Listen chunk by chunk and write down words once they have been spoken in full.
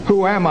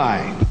Who am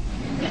I?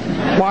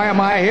 Why am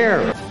I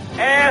here?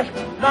 Ask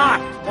not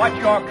what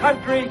your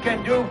country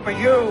can do for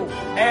you.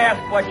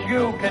 Ask what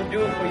you can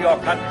do for your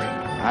country.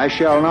 I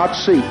shall not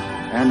seek,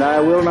 and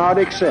I will not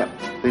accept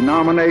the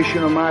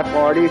nomination of my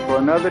party for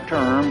another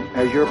term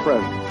as your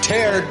president.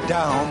 Tear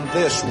down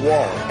this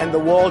wall. And the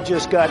wall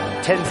just got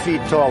 10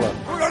 feet taller.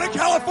 We're going to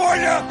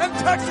California and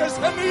Texas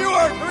and New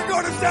York. And we're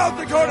going to South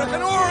Dakota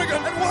and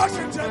Oregon and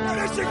Washington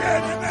and Michigan.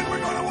 And then we're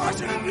going to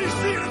Washington,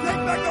 D.C. to take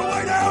back the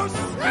White House.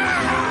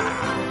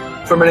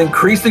 Ah! From an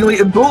increasingly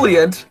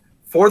ebullient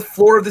fourth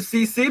floor of the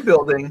CC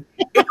building,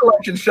 in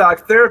election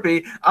shock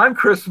therapy, I'm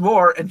Chris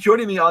Moore, and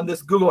joining me on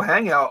this Google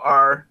Hangout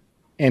are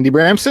Andy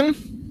Bramson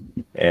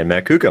and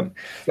Matt Kukum.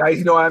 Guys,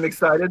 you know I'm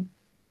excited.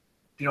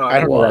 You know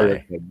I don't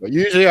know, but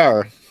you usually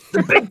are.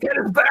 The Big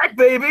Ten is back,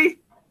 baby.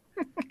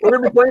 We're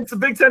going to be playing some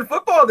Big Ten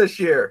football this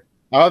year.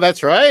 Oh,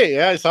 that's right.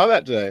 Yeah, I saw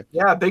that today.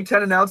 Yeah, Big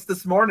Ten announced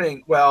this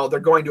morning. Well, they're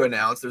going to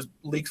announce. There's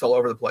leaks all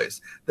over the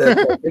place.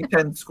 The Big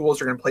Ten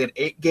schools are going to play an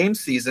 8-game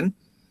season,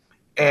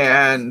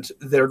 and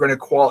they're going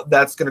to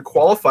that's going to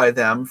qualify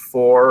them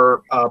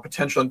for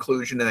potential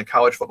inclusion in the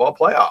college football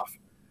playoff.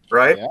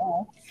 Right. Yeah.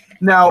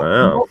 Now,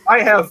 wow.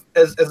 I have,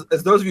 as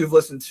those of you who've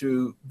listened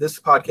to this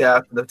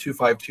podcast, the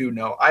 252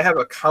 know, I have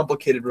a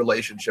complicated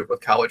relationship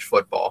with college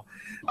football.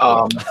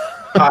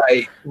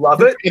 I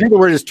love it. I think the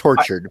word is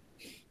tortured.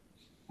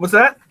 What's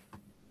that?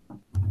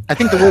 I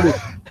think the word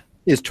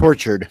is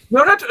tortured.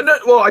 No,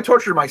 well, I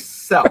torture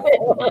myself.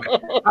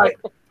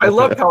 I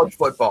love college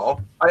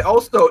football. I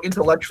also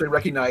intellectually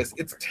recognize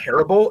it's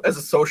terrible as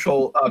a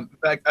social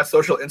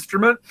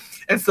instrument,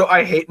 and so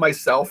I hate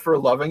myself for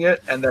loving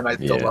it, and then I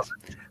still love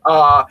it.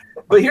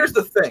 But here's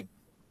the thing.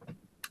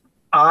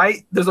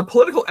 There's a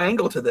political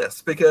angle to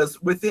this because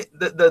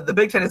the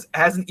Big Ten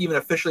hasn't even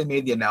officially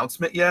made the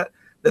announcement yet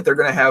that they're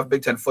going to have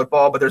Big Ten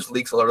football, but there's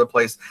leaks all over the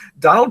place.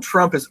 Donald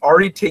Trump is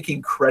already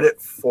taking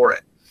credit for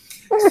it.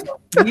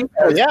 So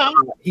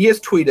he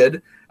has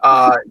tweeted,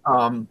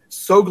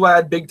 so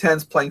glad Big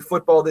Ten's playing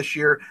football this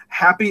year.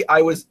 Happy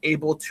I was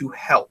able to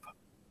help.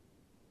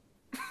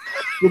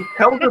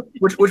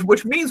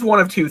 Which means one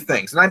of two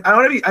things. And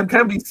I'm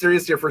kind of being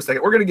serious here for a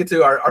second. We're going to get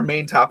to our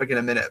main topic in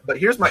a minute, but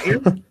here's what I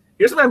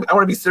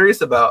want to be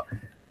serious about.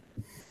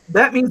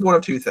 That means one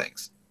of two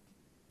things.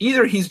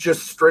 Either he's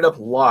just straight up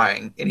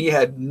lying and he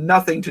had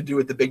nothing to do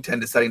with the Big Ten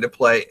deciding to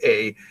play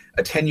a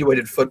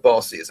attenuated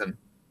football season,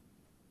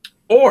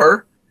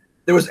 or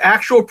there was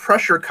actual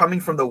pressure coming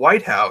from the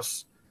White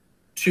House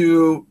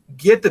to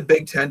get the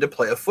Big Ten to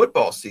play a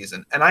football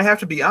season. And I have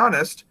to be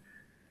honest,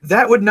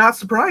 that would not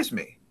surprise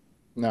me.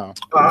 No,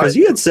 because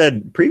he had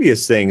said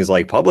previous things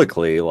like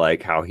publicly,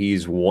 like how he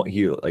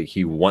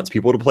wants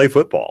people to play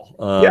football,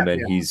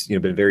 and he's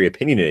been very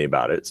opinionated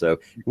about it. So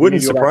it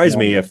wouldn't surprise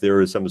me if there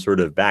was some sort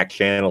of back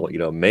channel,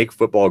 make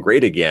football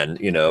great again,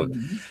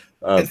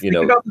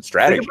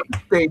 strategy.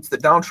 States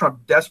that Donald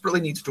Trump desperately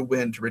needs to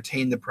win to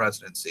retain the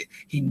presidency.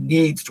 He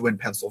needs to win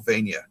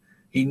Pennsylvania.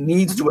 He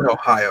needs to win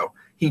Ohio.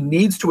 He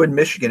needs to win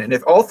Michigan. And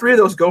if all three of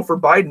those go for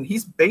Biden,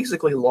 he's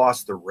basically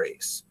lost the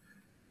race.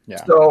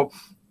 Yeah. So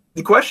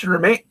the question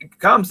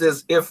comes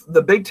is, if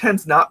the Big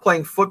Ten's not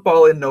playing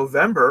football in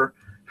November,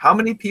 how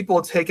many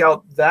people take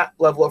out that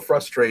level of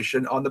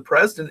frustration on the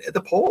president at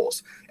the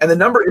polls? And the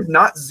number is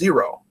not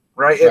zero,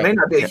 right? It may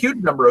not be a huge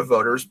number of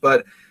voters,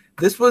 but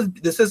this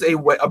is a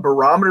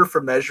barometer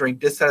for measuring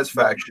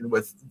dissatisfaction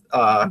with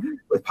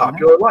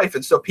popular life.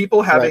 And so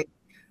people having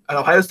an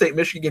Ohio State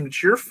Michigan game to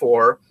cheer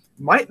for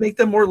might make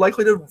them more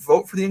likely to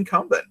vote for the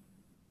incumbent.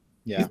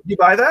 Yeah. You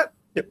buy that?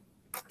 Yep.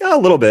 Yeah, a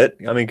little bit.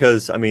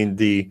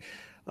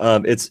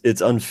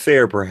 It's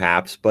unfair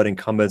perhaps, but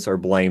incumbents are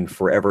blamed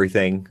for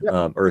everything.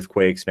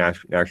 Earthquakes,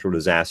 natural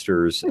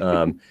disasters,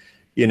 the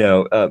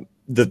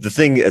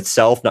thing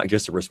itself, not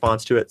just a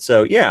response to it.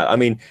 So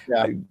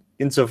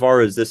insofar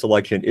as this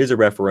election is a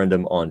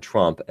referendum on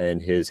Trump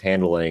and his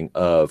handling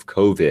of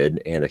COVID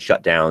and the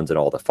shutdowns and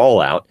all the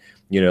fallout,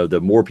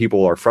 the more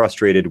people are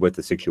frustrated with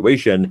the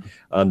situation,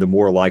 the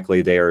more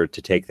likely they are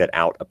to take that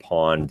out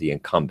upon the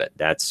incumbent.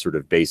 That's sort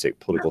of basic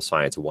political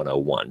science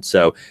 101.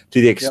 So to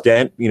the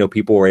extent,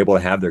 people are able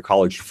to have their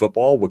college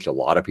football, which a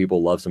lot of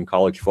people love some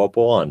college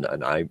football,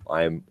 and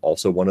I'm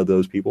also one of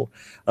those people.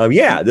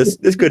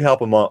 This could help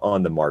them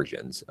on the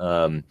margins.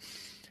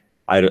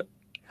 I'd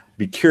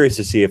be curious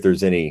to see if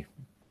there's any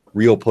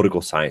real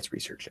political science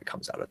research that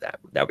comes out of that.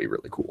 That would be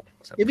really cool.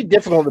 So. It'd be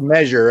difficult to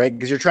measure, right?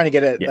 Because you're trying to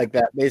get it like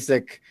that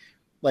basic,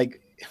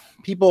 like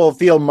people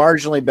feel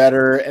marginally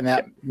better, and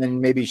that then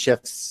maybe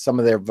shifts some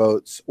of their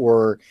votes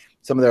or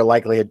some of their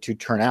likelihood to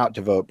turn out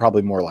to vote,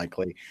 probably more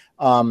likely.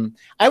 I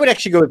would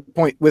actually go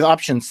with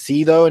option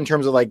C though, in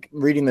terms of like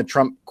reading the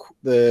Trump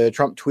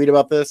tweet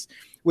about this,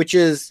 which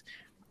is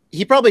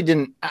he probably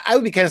didn't. I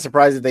would be kind of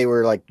surprised if they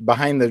were like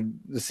behind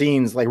the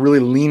scenes, like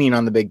really leaning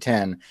on the Big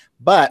Ten.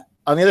 But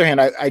on the other hand,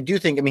 I do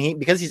think,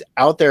 because he's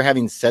out there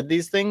having said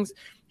these things,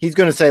 he's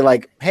going to say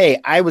like, hey,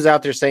 I was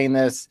out there saying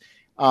this.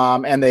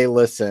 And they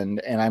listened,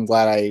 and I'm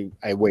glad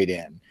I weighed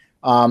in.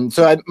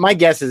 My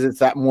guess is it's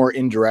that more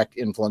indirect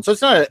influence. So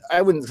it's not,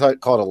 I wouldn't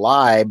call it a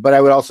lie, but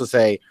I would also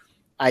say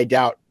I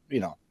doubt,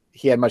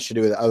 he had much to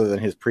do with it other than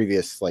his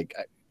previous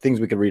things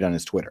we could read on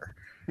his Twitter.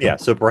 Yeah.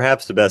 So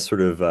perhaps the best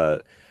sort of,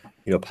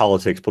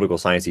 political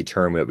sciencey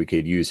term that we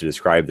could use to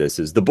describe this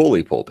is the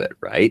bully pulpit,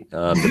 right?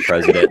 The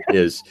president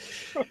is.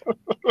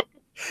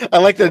 I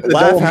like the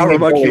laugh however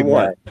much you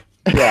want.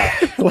 Yeah,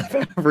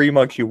 however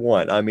much you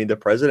want. I mean, the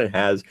president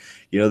has,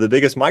 the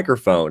biggest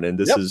microphone, and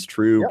this is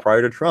true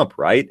prior to Trump,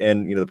 right?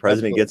 And the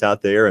president gets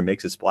out there and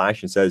makes a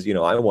splash and says,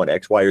 I want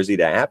X, Y, or Z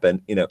to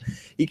happen.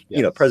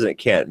 President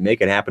can't make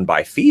it happen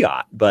by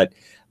fiat, but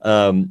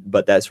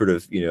that sort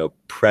of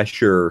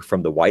pressure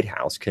from the White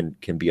House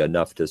can be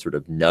enough to sort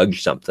of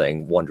nudge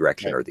something one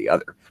direction or the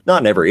other.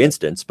 Not in every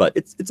instance, but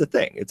it's a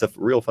thing. It's a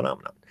real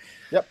phenomenon.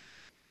 Yep.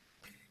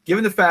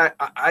 Given the fact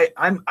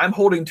I'm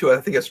holding to, I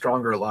think, a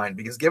stronger line,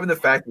 because given the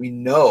fact we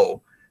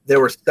know there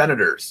were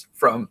senators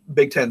from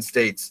Big Ten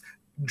states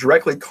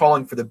directly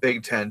calling for the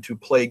Big Ten to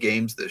play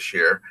games this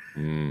year,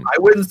 I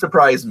wouldn't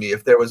surprise me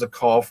if there was a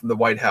call from the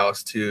White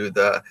House to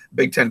the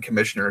Big Ten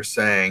commissioner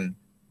saying,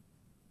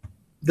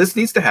 this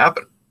needs to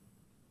happen.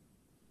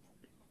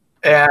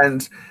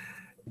 And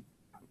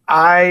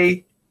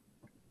I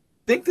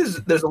think there's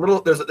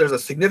a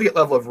significant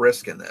level of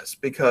risk in this,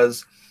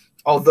 because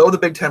although the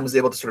Big Ten was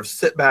able to sort of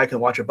sit back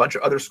and watch a bunch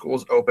of other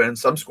schools open,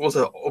 some schools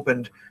have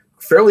opened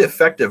fairly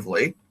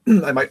effectively.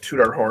 I might toot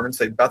our horn and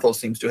say Bethel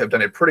seems to have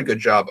done a pretty good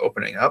job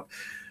opening up.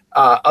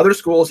 Other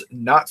schools,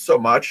 not so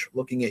much.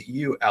 Looking at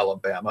you,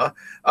 Alabama.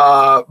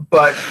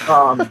 But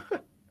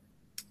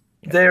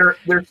there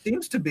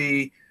seems to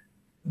be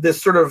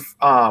this sort of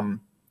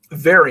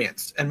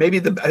variance, and maybe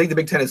I think the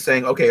Big Ten is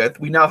saying, okay,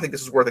 we now think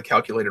this is worth a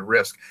calculated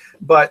risk,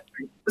 but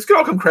this could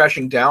all come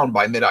crashing down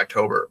by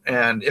mid-October.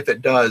 And if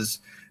it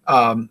does,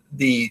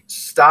 the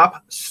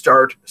stop,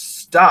 start,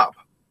 stop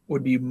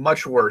would be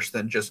much worse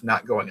than just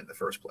not going in the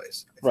first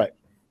place. Right.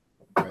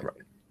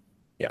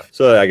 Yeah.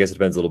 So I guess it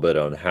depends a little bit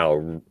on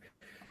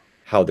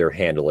how they're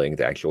handling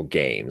the actual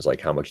games,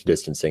 like how much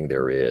distancing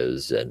there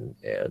is, and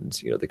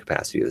the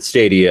capacity of the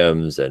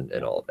stadiums and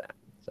all of that.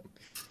 So.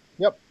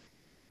 Yep.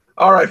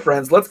 All right,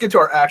 friends, let's get to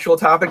our actual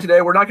topic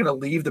today. We're not going to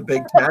leave the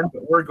Big Ten,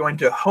 but we're going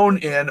to hone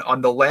in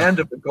on the land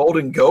of the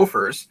Golden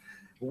Gophers.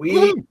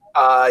 We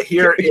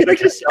here. Can I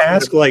just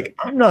ask?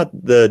 I'm not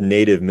the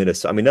native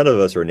Minnesota. I mean, none of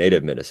us are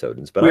native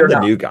Minnesotans, but I'm the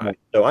new guy,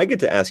 so I get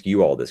to ask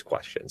you all this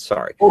question.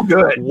 Sorry. Oh,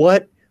 good.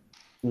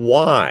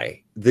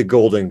 Why the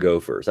Golden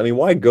Gophers? I mean,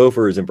 why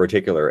Gophers in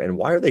particular, and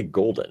why are they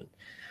golden?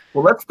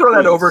 Well, let's throw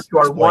that over to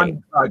our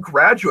one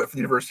graduate from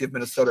the University of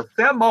Minnesota,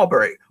 Sam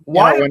Mulberry.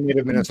 Why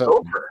native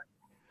Minnesota?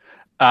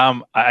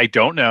 I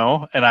don't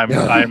know, and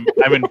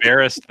I'm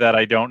embarrassed that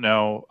I don't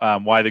know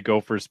why the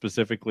Gophers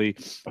specifically.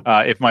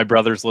 If my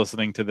brother's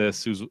listening to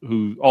this,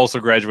 who also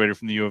graduated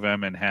from the U of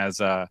M and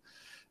has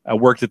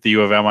worked at the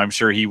U of M, I'm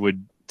sure he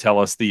would tell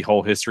us the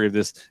whole history of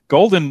this.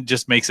 Golden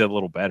just makes it a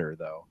little better,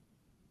 though.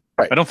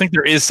 Right. I don't think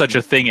there is such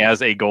a thing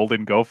as a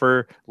golden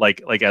gopher,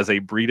 like as a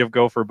breed of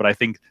gopher, but I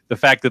think the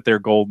fact that they're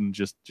golden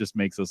just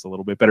makes us a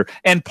little bit better.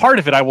 And part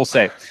of it, I will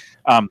say.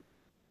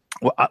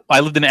 Well, I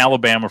lived in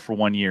Alabama for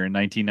 1 year in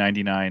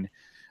 1999,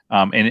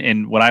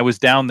 and when I was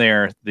down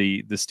there,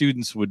 the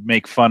students would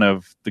make fun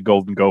of the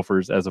Golden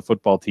Gophers as a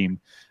football team.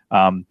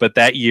 But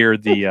that year,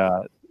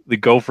 the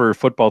Gopher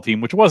football team,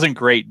 which wasn't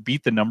great,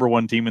 beat the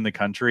 #1 team in the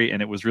country,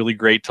 and it was really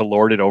great to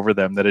lord it over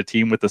them that a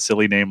team with a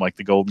silly name like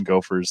the Golden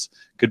Gophers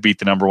could beat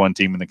the #1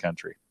 team in the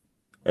country.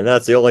 And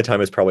that's the only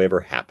time it's probably ever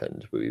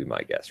happened, would be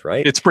my guess,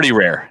 right? It's pretty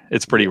rare.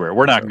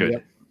 We're not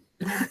good.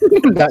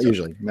 Yep. Not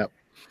usually. No.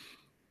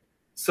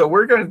 So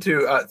we're going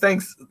to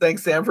thanks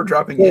Sam for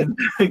dropping in.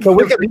 So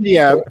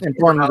Wikipedia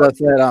informed us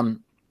that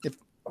if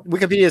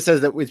Wikipedia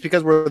says that it's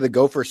because we're the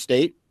Gopher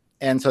state,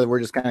 and so we're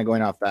just kind of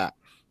going off that.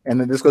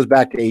 And then this goes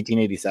back to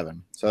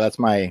 1887. So that's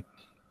my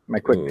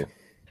quick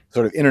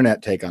sort of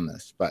internet take on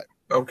this. But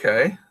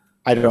okay,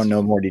 I don't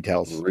know more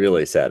details.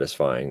 Really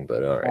satisfying,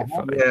 but all right,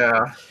 fine.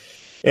 Yeah.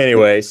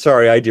 Anyway,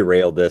 sorry I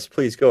derailed this.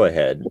 Please go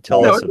ahead.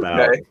 Tell us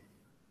about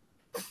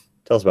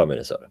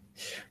Minnesota.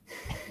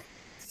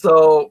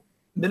 So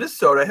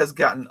Minnesota has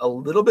gotten a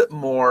little bit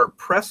more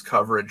press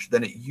coverage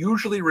than it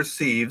usually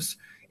receives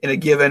in a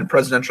given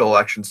presidential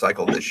election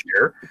cycle this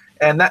year,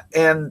 and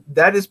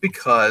that is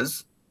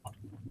because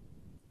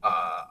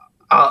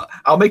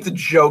I'll make the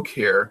joke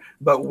here,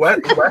 but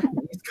West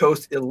and East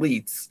Coast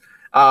elites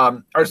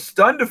are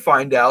stunned to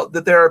find out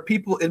that there are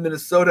people in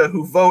Minnesota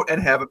who vote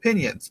and have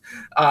opinions.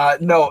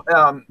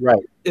 Right.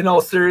 In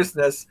all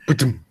seriousness,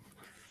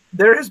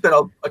 there has been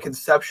a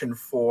conception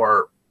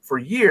for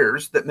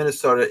years that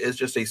Minnesota is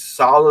just a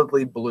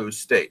solidly blue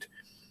state.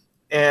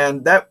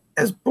 And that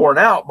has borne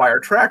out by our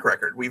track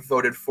record. We've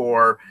voted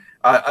for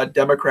a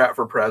Democrat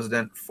for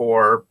president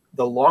for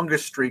the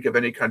longest streak of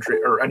any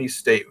country or any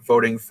state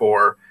voting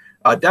for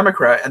a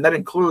Democrat. And that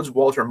includes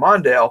Walter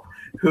Mondale,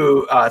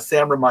 who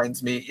Sam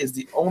reminds me was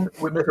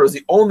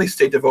the only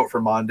state to vote for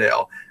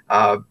Mondale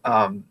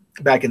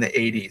back in the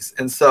 80s.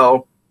 And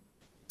so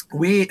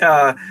we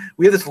have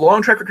this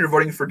long track record of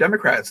voting for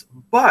Democrats,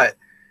 but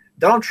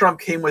Donald Trump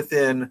came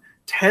within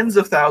tens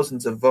of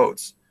thousands of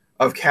votes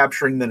of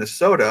capturing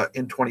Minnesota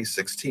in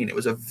 2016. It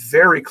was a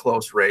very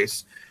close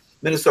race.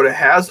 Minnesota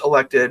has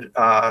elected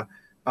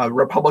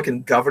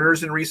Republican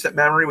governors in recent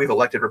memory. We've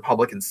elected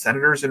Republican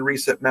senators in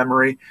recent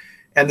memory.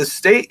 And the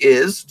state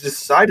is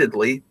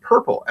decidedly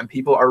purple, and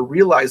people are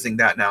realizing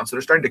that now. So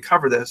they're starting to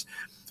cover this.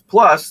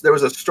 Plus, there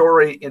was a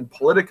story in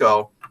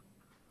Politico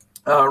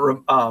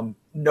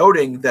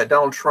noting that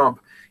Donald Trump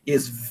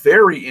is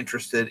very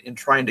interested in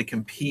trying to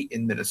compete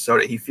in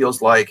Minnesota. He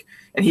feels like,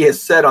 and he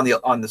has said on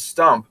the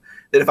stump,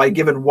 that if I'd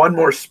given one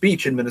more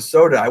speech in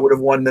Minnesota, I would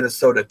have won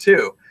Minnesota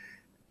too.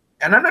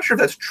 And I'm not sure if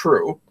that's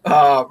true,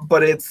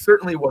 but it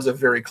certainly was a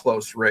very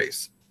close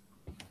race.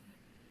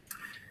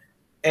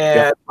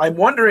 And I'm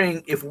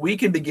wondering if we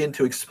can begin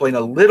to explain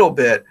a little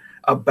bit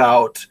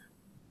about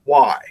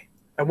why.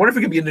 I wonder if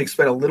we can begin to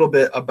explain a little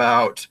bit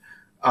about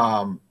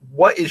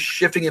what is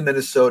shifting in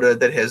Minnesota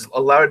that has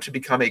allowed it to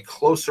become a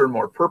closer,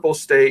 more purple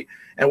state,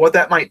 and what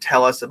that might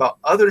tell us about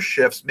other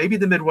shifts, maybe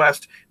the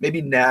Midwest,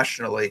 maybe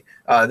nationally,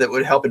 that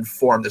would help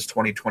inform this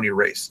 2020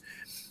 race.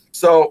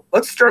 So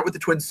let's start with the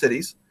Twin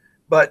Cities.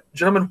 But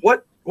gentlemen,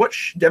 what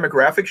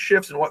demographic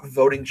shifts and what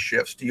voting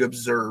shifts do you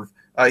observe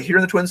here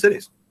in the Twin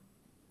Cities?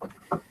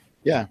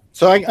 Yeah.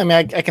 So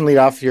I can lead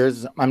off here.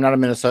 I'm not a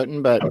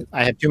Minnesotan, but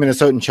I have 2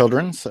 Minnesotan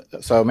children,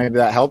 so maybe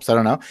that helps. I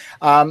don't know.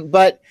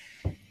 But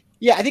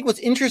yeah, I think what's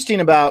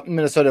interesting about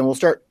Minnesota, and we'll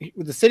start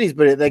with the cities,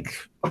 but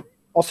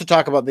also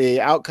talk about the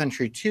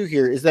outcountry too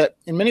here, is that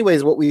in many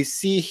ways what we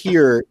see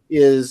here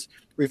is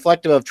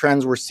reflective of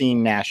trends we're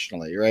seeing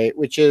nationally, right?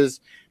 Which is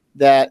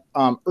that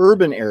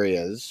urban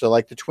areas, so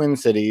like the Twin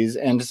Cities,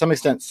 and to some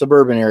extent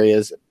suburban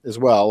areas as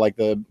well, like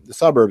the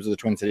suburbs of the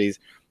Twin Cities,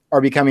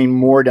 are becoming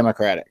more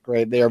Democratic,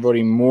 right? They are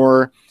voting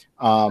more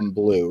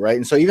blue, right?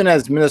 And so even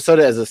as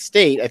Minnesota as a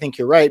state, I think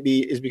you're right,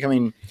 is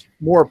becoming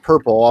more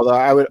purple,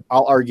 although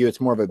I'll argue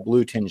it's more of a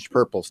blue tinged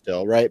purple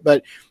still, right?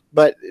 But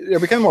they're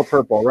becoming more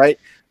purple, right?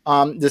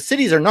 The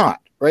cities are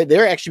not, right?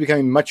 They're actually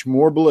becoming much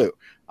more blue.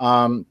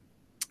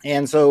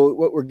 And so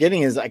what we're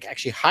getting is like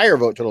actually higher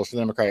vote totals for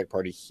the Democratic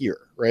Party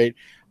here, right?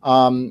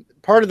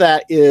 Part of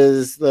that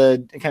is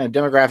the kind of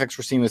demographics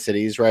we're seeing with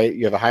cities, right?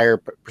 You have a higher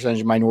percentage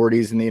of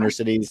minorities in the inner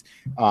cities.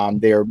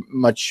 They are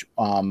much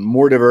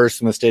more diverse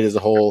than the state as a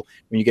whole.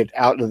 When you get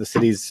out of the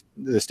cities,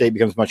 the state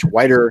becomes much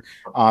whiter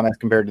as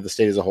compared to the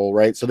state as a whole,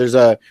 right? So there's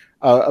a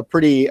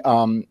pretty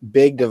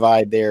big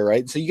divide there,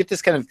 right? So you get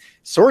this kind of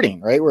sorting,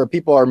 right, where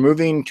people are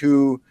moving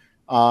to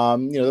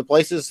the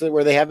places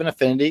where they have an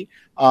affinity,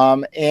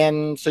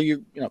 and so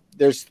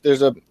there's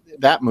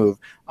that move.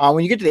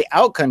 When you get to the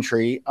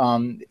outcountry,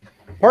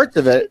 parts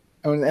of it,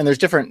 and there's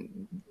different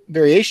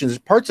variations.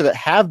 Parts of it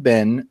have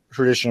been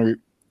traditionally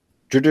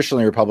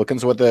Republican.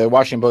 So what the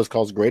Washington Post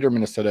calls Greater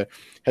Minnesota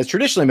has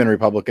traditionally been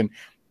Republican,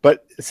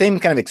 but same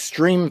kind of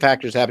extreme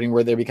factors happening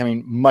where they're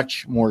becoming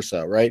much more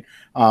so, right?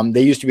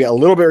 They used to be a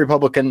little bit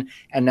Republican,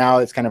 and now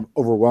it's kind of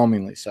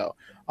overwhelmingly so.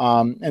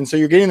 And so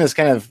you're getting this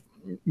kind of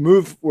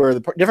move where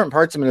the different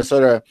parts of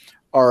Minnesota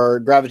are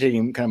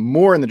gravitating kind of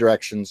more in the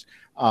directions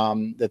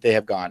that they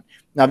have gone.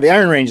 Now, the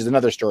Iron Range is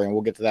another story, and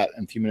we'll get to that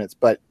in a few minutes,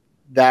 but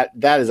that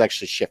is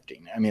actually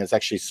shifting. I mean, it's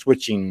actually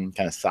switching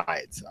kind of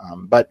sides.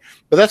 But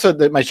that's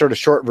my sort of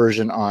short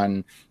version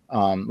on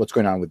what's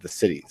going on with the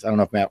cities. I don't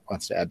know if Matt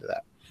wants to add to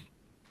that.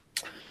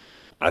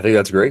 I think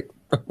that's great.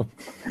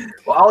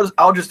 Well,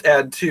 I'll just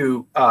add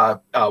too,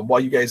 while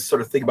you guys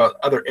sort of think about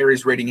other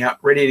areas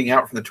radiating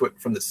out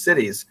from the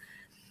cities.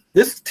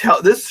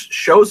 This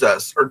shows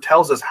us or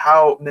tells us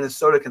how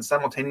Minnesota can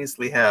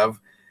simultaneously have,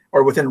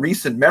 or within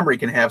recent memory,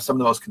 can have some of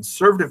the most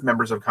conservative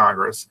members of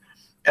Congress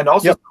and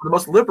also the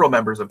most liberal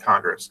members of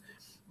Congress.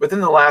 Within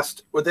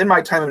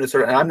my time in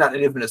Minnesota, and I'm not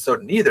native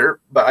Minnesotan either,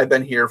 but I've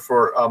been here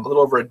for a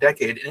little over a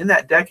decade. And in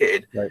that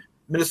decade,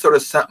 Minnesota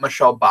sent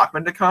Michelle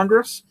Bachmann to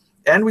Congress,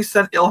 and we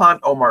sent Ilhan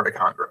Omar to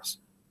Congress.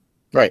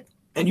 Right.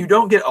 And you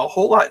don't get a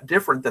whole lot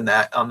different than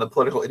that on the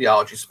political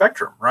ideology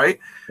spectrum, right?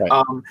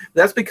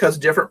 That's because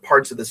different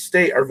parts of the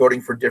state are voting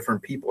for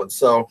different people. And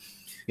so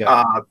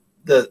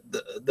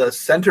the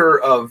center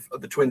of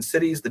the Twin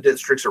Cities, the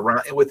districts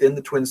around within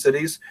the Twin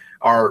Cities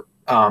are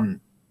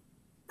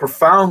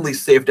profoundly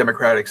safe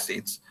Democratic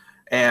seats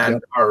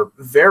and are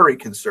very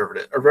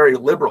conservative, or very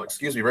liberal,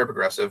 very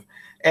progressive.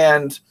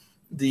 And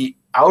the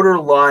outer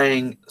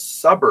lying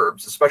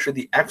suburbs, especially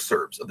the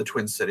exurbs of the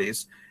Twin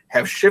Cities,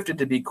 have shifted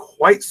to be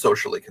quite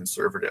socially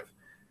conservative.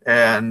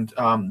 And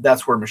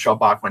that's where Michelle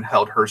Bachmann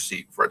held her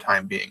seat for a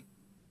time being.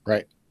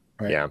 Right.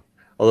 Yeah.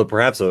 Although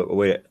perhaps a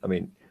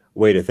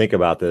way to think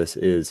about this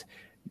is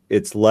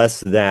it's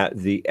less that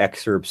the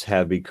exurbs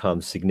have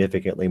become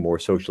significantly more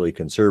socially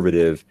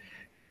conservative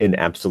in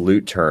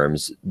absolute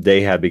terms.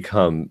 They have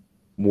become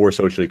more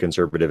socially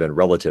conservative in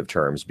relative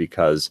terms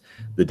because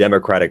the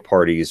Democratic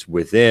Party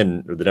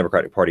within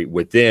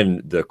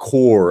the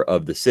core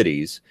of the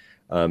cities,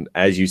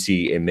 as you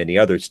see in many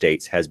other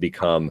states, has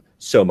become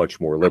so much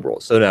more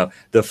liberal. So now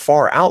the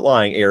far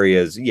outlying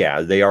areas,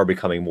 they are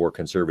becoming more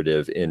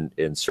conservative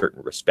in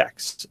certain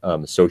respects,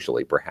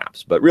 socially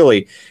perhaps. But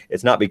really,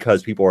 it's not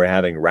because people are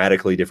having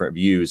radically different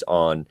views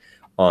on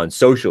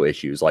social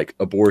issues like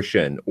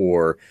abortion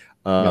or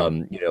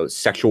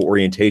sexual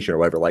orientation or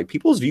whatever. Like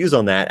people's views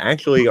on that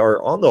actually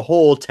are on the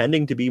whole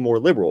tending to be more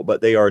liberal,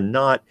 but they are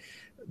not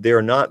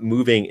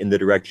moving in the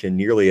direction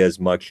nearly as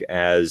much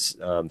as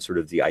sort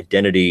of the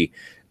identity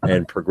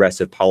and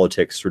progressive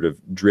politics sort of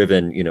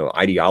driven,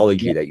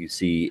 ideology that you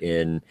see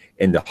in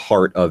the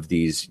heart of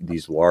these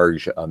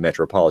large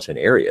metropolitan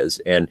areas.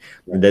 And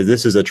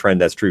this is a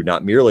trend that's true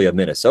not merely of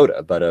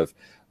Minnesota, but of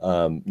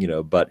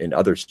but in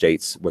other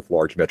states with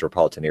large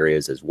metropolitan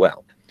areas as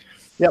well.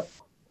 Yep.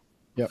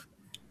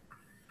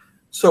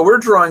 So we're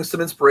drawing some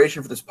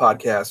inspiration for this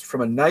podcast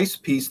from a nice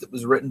piece that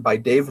was written by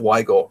Dave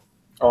Weigel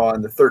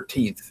on the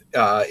 13th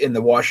in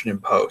the Washington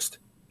Post.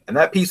 And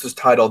that piece was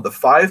titled "The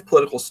 5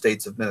 Political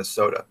States of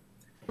Minnesota."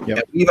 Yep.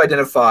 And we've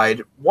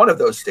identified one of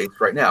those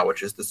states right now,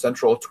 which is the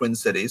Central Twin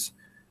Cities,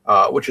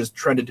 which has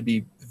trended to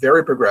be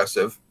very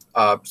progressive,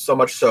 so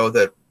much so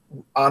that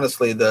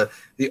honestly the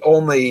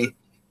only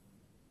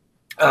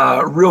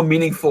real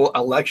meaningful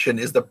election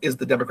is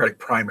the Democratic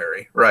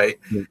primary, right?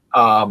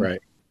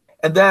 Right.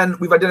 And then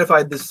we've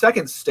identified the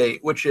second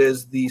state, which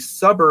is the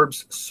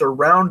suburbs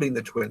surrounding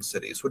the Twin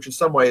Cities, which in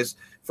some ways,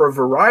 for a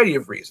variety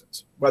of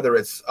reasons, whether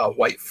it's a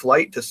white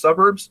flight to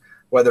suburbs,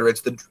 whether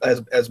it's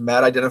as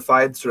Matt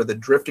identified, sort of the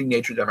drifting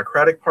nature of the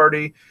Democratic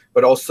Party,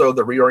 but also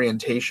the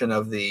reorientation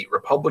of the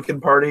Republican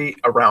Party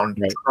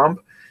around Trump,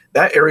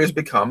 that area has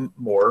become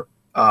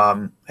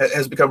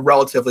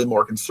relatively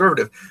more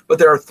conservative. But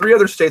there are 3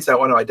 other states I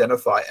want to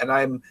identify, and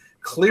I'm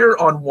clear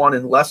on one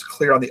and less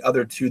clear on the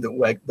other 2 that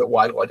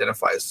Weigel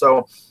identifies.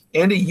 So,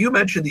 Andy, you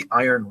mentioned the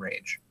Iron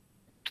Range,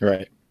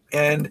 right?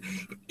 And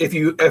if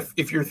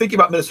you're thinking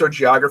about Minnesota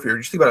geography or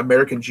just think about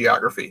American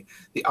geography,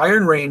 the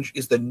Iron Range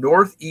is the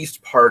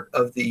northeast part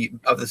of the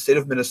state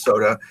of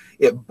Minnesota.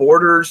 It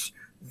borders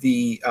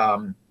the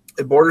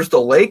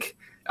lake,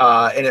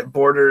 and it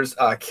borders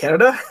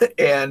Canada,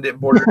 and it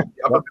borders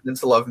the Upper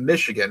Peninsula of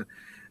Michigan.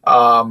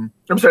 I'm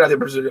sorry, not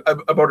the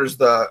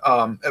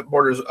it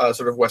borders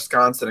sort of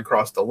Wisconsin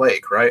across the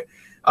lake, right?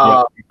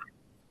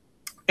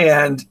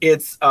 And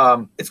it's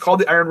called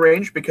the Iron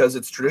Range because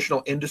its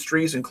traditional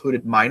industries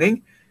included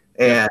mining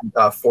and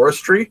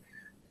forestry,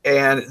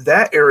 and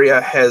that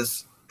area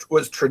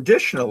was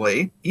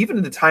traditionally, even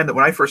in the time that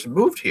when I first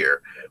moved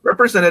here,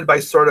 represented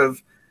by sort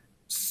of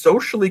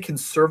socially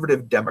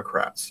conservative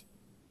Democrats.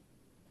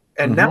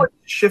 And now it's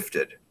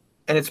shifted,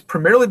 and it's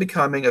primarily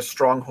becoming a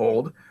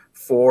stronghold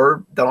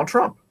for Donald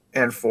Trump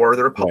and for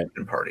the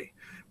Republican Party.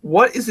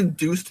 What has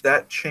induced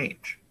that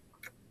change?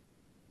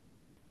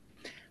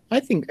 I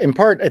think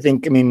part of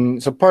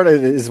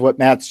it is what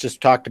Matt's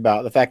just talked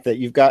about, the fact that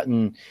you've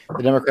gotten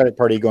the Democratic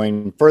Party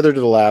going further to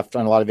the left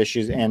on a lot of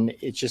issues, and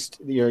it's just,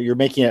 you're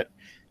making it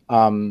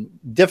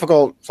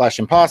difficult /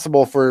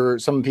 impossible for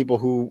some people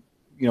who,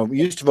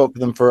 used to vote for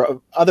them for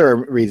other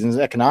reasons,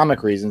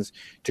 economic reasons,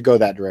 to go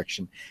that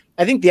direction.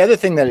 I think the other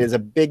thing that is a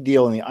big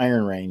deal in the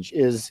Iron Range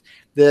is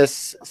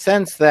this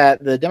sense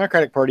that the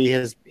Democratic Party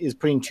is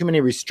putting too many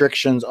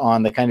restrictions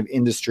on the kind of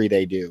industry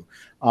they do,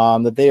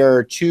 that they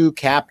are too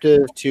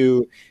captive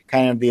to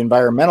kind of the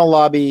environmental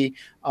lobby,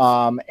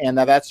 and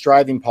that's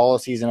driving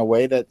policies in a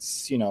way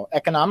that's,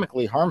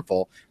 economically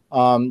harmful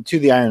to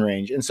the Iron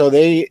Range. And so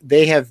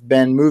they have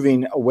been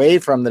moving away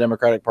from the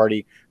Democratic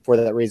Party for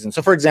that reason.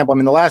 So, for example,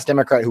 the last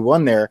Democrat who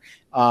won there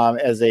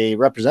as a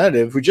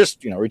representative, who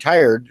just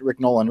retired, Rick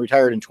Nolan,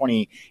 retired in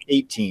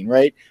 2018,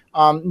 right?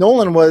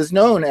 Nolan was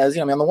known as,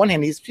 on the one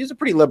hand, he's a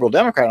pretty liberal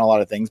Democrat on a lot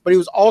of things, but he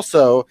was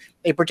also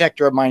a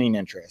protector of mining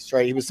interests,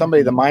 right? He was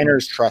somebody the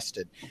miners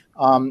trusted.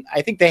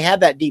 I think they had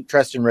that deep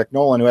trust in Rick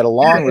Nolan, who had a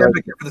long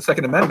advocate for the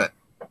Second Amendment.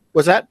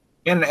 What's that?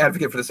 And an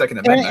advocate for the Second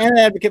Amendment. And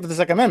an advocate for the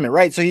Second Amendment,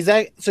 right? So he's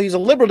a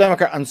liberal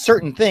Democrat on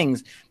certain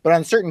things, but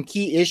on certain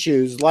key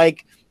issues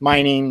like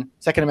mining,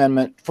 Second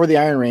Amendment, for the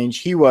Iron Range,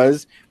 he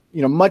was,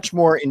 much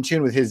more in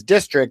tune with his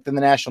district than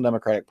the National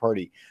Democratic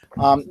Party.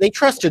 They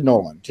trusted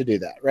Nolan to do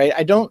that, right?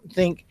 I don't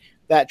think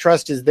that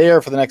trust is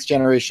there for the next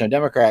generation of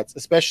Democrats,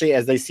 especially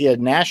as they see a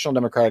National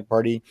Democratic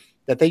Party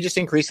that they just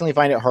increasingly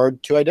find it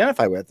hard to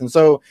identify with. And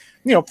so,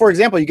 for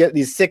example, you get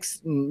these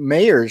 6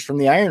 mayors from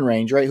the Iron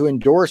Range, right, who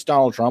endorsed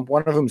Donald Trump,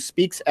 one of whom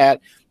speaks at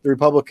the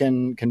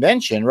Republican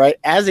convention, right,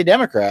 as a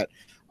Democrat,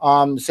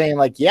 saying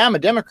like, yeah, I'm a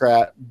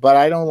Democrat, but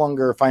I no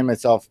longer find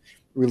myself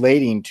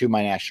relating to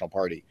my national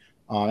party.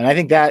 And I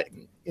think that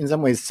in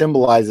some ways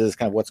symbolizes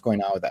kind of what's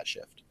going on with that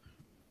shift.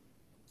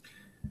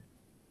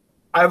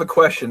 I have a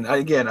question.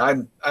 Again, I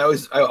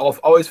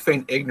always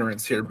feign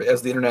ignorance here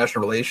as the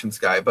international relations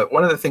guy. But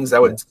one of the things I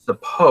would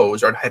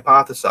suppose or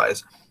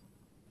hypothesize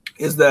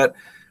is that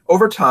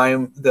over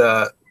time,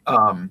 the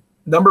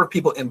number of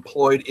people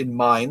employed in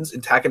mines,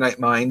 in taconite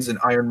mines and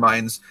iron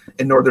mines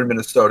in northern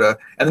Minnesota,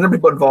 and the number of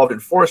people involved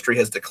in forestry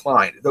has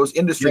declined. Those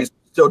industries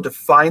still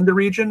define the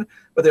region,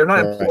 but they're not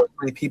employing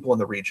many people in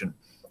the region.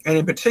 And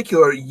in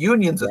particular,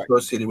 unions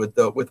associated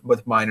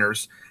with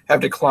miners have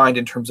declined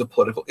in terms of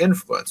political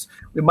influence.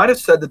 We might have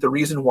said that the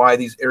reason why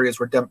this area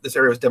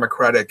was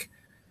Democratic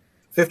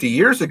 50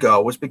 years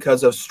ago was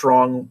because of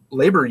strong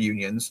labor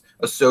unions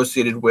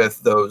associated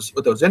with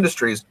those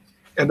industries,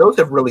 and those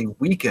have really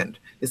weakened.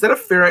 Is that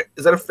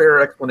a fair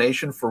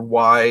explanation for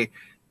why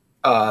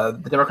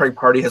the Democratic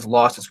Party has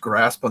lost its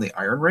grasp on the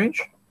Iron Range?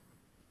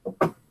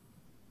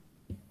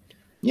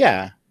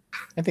 Yeah,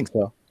 I think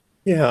so.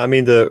 Yeah, I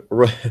mean,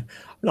 I've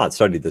not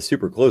studied this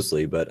super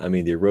closely, but I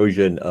mean, the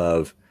erosion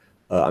of,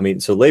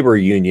 so labor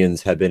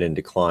unions have been in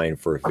decline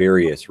for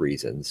various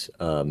reasons.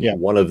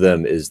 One of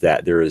them is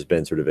that there has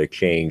been sort of a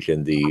change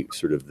in the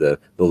sort of the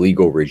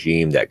legal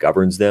regime that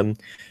governs them.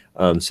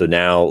 So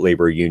now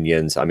labor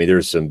unions, I mean,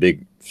 there's some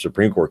big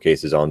Supreme Court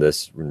cases on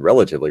this in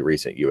relatively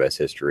recent U.S.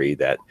 history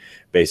that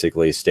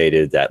basically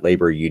stated that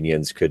labor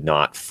unions could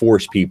not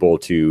force people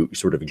to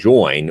sort of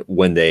join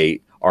when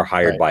they are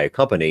hired by a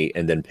company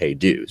and then pay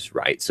dues,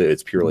 right? So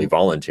it's purely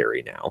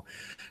voluntary now.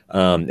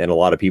 And a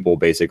lot of people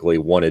basically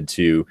wanted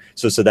to,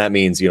 so that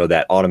means,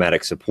 that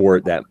automatic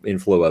support, that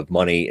inflow of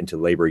money into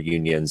labor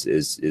unions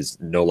is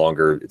no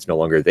longer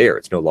there.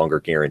 It's no longer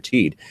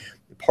guaranteed.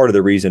 Part of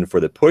the reason for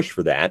the push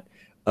for that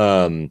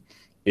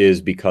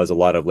is because a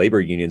lot of labor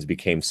unions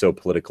became so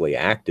politically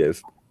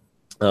active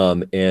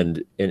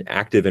and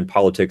active in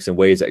politics in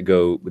ways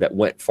that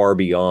went far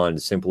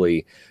beyond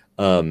simply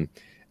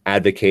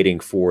advocating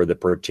for the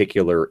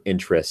particular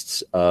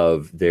interests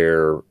of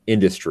their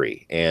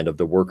industry and of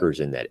the workers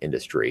in that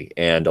industry,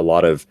 and a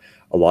lot of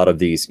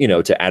these,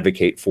 to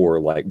advocate for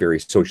like very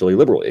socially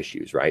liberal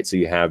issues, right? So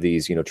you have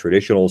these,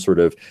 traditional sort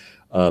of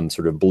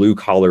blue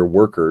collar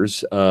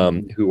workers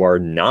who are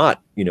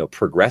not,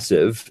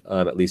 progressive,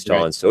 at least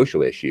on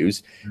social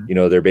issues.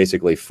 They're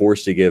basically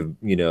forced to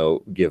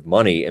give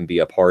money and be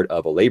a part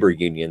of a labor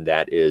union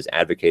that is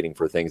advocating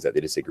for things that they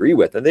disagree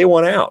with, and they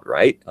want out,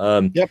 right?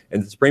 And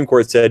the Supreme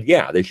Court said,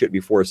 they shouldn't be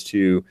forced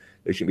to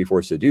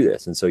do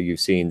this. And so you've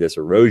seen this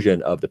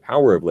erosion of the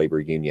power of labor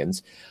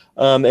unions,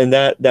 and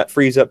that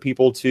frees up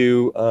people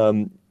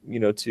to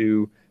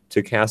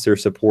to cast their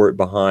support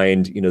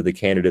behind, the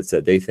candidates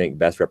that they think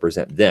best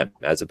represent them,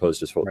 as opposed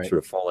to sort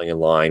of falling in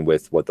line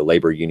with what the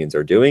labor unions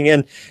are doing,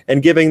 and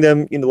giving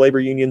them,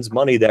 labor unions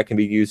money that can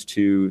be used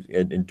to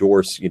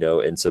endorse,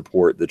 and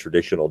support the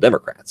traditional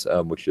Democrats,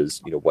 which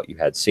is, what you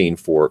had seen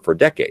for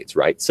decades,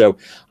 right? So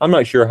I'm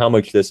not sure how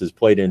much this has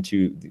played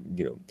into,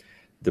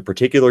 the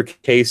particular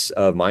case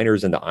of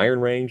miners in the Iron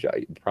Range.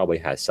 It probably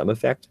has some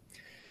effect.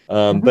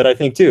 But I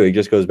think too, it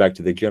just goes back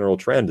to the general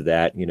trend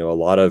that,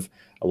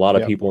 a lot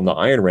of people in the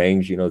Iron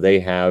Range,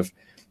 they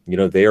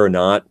are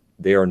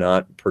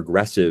not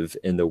progressive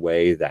in the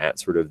way that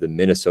sort of the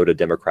Minnesota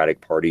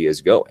Democratic Party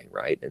is going,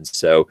 right? And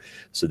so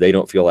they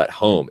don't feel at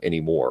home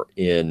anymore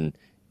in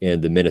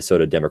the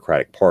Minnesota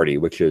Democratic Party,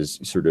 which is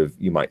sort of,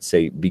 you might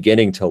say,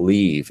 beginning to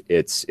leave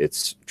its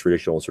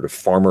traditional sort of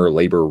farmer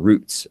labor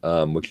roots,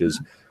 which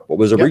is what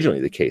was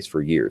originally the case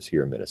for years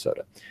here in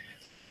Minnesota.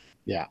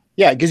 Yeah,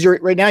 because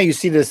right now you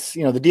see this,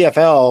 the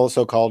DFL,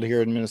 so-called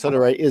here in Minnesota,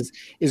 right, is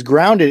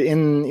grounded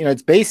in,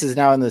 its bases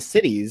now in the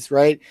cities,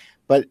 right?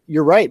 But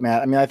you're right,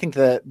 Matt. I mean, I think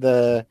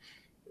the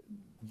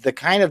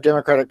kind of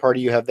Democratic Party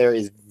you have there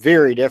is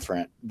very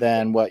different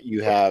than what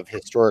you have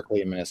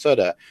historically in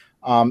Minnesota.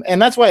 And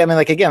that's why, I mean,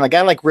 like, again, a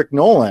guy like Rick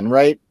Nolan,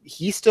 right,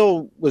 he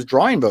still was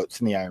drawing votes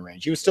in the Iron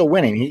Range. He was still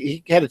winning.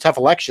 He had a tough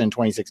election in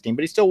 2016,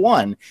 but he still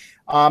won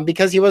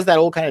because he was that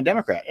old kind of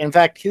Democrat. In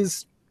fact,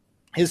 his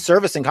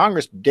service in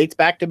Congress dates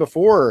back to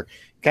before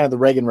kind of the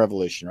Reagan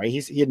Revolution, right?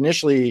 He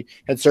initially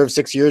had served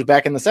 6 years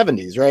back in the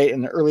 70s, right?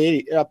 In the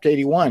early up to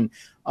 81.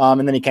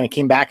 And then he kind of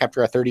came back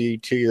after a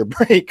 32-year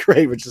break,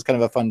 right? Which is kind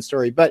of a fun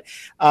story. But,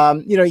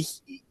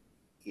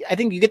 I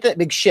think you get that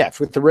big shift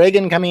with the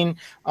Reagan coming.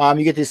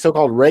 You get these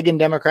so-called Reagan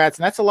Democrats,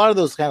 and that's a lot of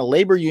those kind of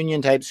labor union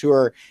types who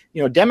are,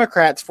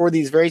 Democrats for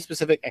these very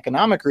specific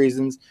economic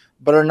reasons,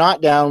 but are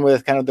not down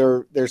with kind of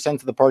their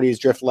sense of the party's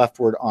drift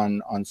leftward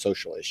on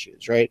social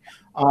issues, right?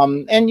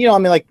 And I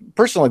mean, like,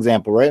 personal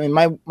example, right? I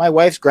mean, my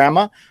wife's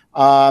grandma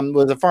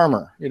was a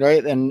farmer,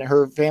 right? And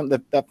her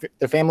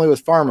their family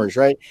was farmers,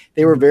 right?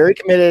 They were very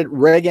committed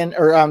Reagan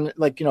or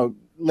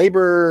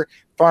labor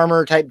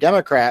farmer type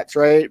Democrats,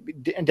 right?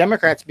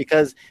 Democrats,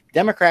 because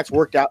Democrats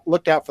looked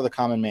out for the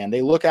common man.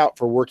 They look out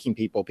for working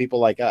people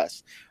like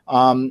us.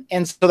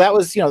 And so that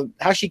was,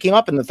 how she came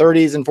up in the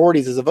 30s and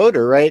 40s as a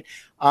voter, right?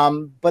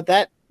 But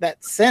that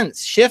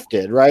sense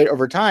shifted, right,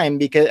 over time,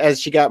 because as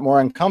she got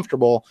more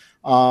uncomfortable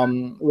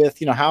with,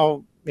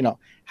 how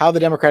the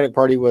Democratic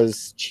Party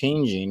was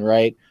changing,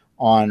 right,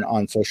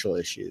 on social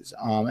issues.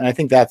 And I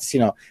think that's,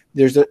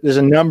 there's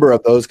a number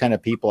of those kind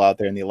of people out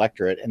there in the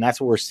electorate. And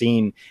that's what we're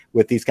seeing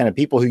with these kind of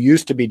people who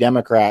used to be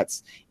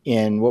Democrats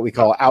in what we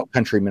call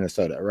outcountry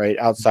Minnesota, right?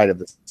 Outside of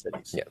the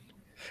cities. Yeah.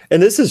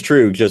 And this is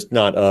true just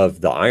not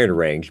of the Iron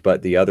Range,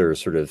 but the other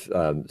sort of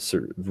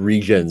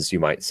regions, you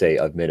might say,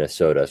 of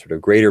Minnesota, sort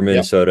of greater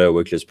Minnesota,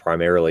 which is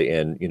primarily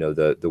in,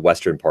 the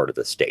western part of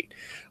the state,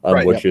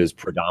 which is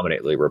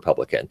predominantly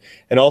Republican.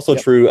 And also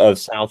true of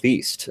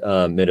southeast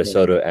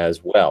Minnesota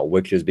as well,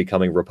 which is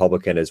becoming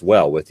Republican as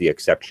well, with the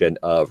exception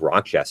of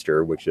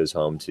Rochester, which is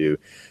home to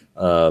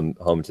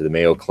home to the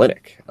Mayo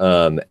Clinic,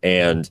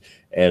 and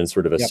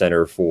sort of a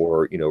center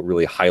for, you know,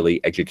 really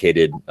highly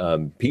educated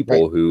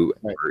people who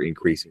are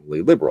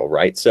increasingly liberal,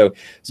 right? So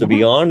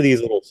beyond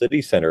these little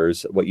city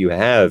centers, what you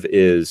have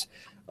is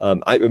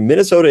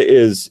Minnesota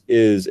is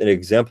an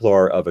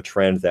exemplar of a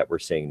trend that we're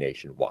seeing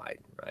nationwide,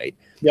 right?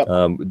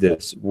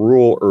 This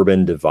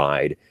rural-urban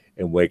divide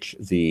in which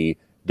the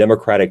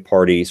Democratic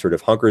Party sort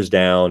of hunkers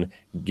down,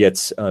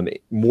 gets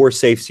more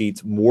safe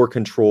seats, more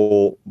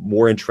control,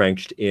 more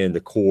entrenched in the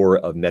core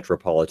of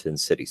metropolitan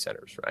city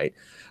centers, right?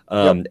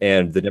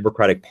 And the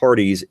Democratic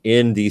parties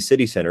in these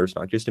city centers,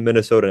 not just in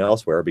Minnesota and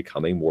elsewhere, are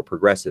becoming more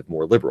progressive,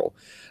 more liberal.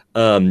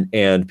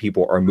 And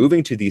people are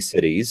moving to these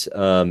cities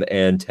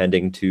and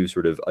tending to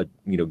sort of,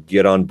 you know,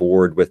 get on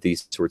board with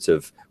these sorts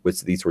of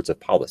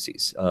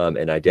policies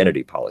and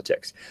identity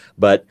politics.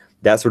 But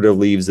that sort of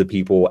leaves the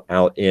people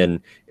out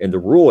in the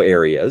rural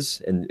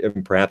areas, and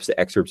perhaps the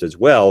excerpts as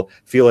well,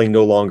 feeling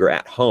no longer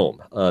at home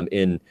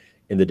in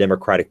the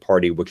Democratic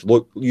Party, which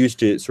used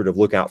to sort of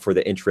look out for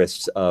the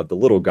interests of the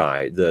little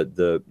guy,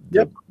 the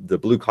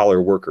blue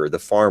collar worker, the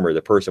farmer,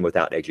 the person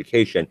without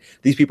education.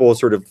 These people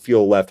sort of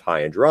feel left high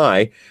and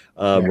dry,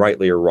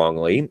 rightly or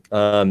wrongly.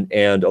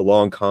 And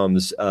along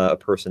comes a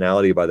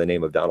personality by the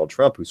name of Donald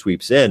Trump, who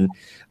sweeps in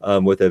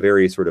with a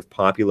very sort of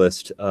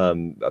populist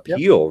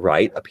appeal,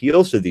 right?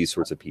 Appeals to these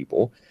sorts of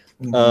people,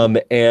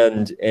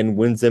 and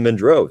wins them in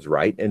droves,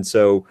 right? And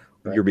so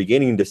you're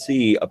beginning to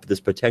see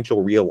this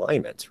potential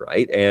realignment,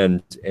 right?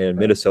 And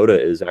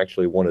Minnesota is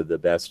actually one of the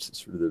best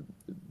sort of the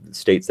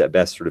states that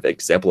best sort of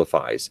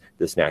exemplifies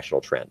this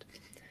national trend.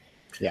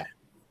 Yeah.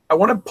 I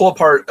want to pull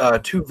apart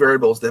two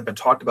variables that have been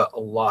talked about a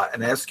lot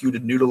and ask you to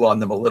noodle on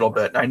them a little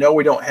bit. And I know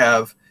we don't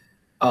have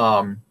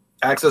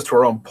access to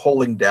our own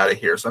polling data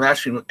here, so I'm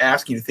actually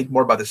asking you to think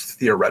more about this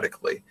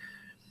theoretically.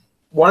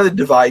 One of the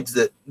divides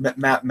that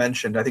Matt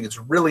mentioned, I think it's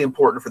really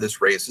important for this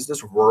race, is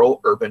this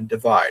rural-urban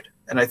divide.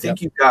 And I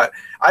think you've got,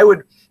 I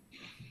would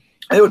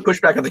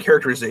push back on the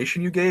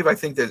characterization you gave. I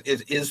think that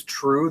it is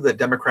true that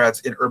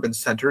Democrats in urban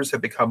centers have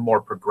become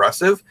more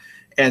progressive,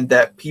 and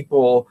that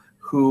people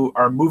who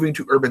are moving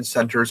to urban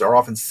centers are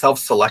often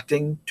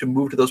self-selecting to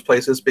move to those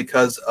places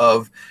because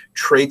of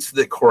traits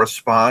that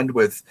correspond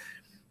with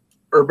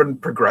urban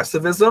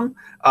progressivism.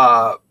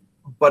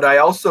 But I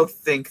also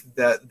think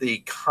that the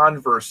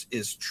converse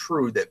is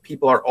true, that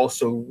people are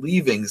also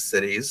leaving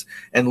cities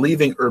and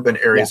leaving urban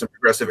areas and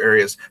progressive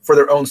areas for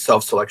their own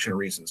self-selection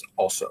reasons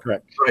also.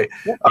 Correct. Right.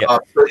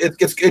 So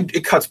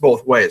it cuts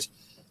both ways.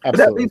 Absolutely. But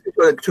that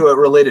leads me to a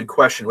related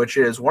question, which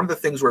is one of the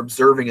things we're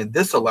observing in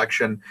this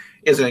election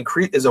is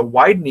a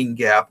widening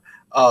gap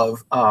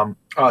of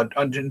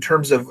in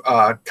terms of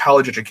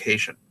college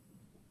education.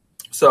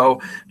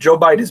 So Joe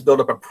Biden has built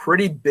up a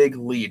pretty big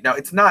lead. Now,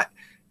 it's not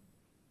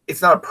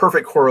a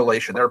perfect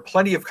correlation. There are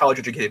plenty of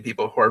college-educated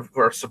people who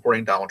are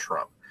supporting Donald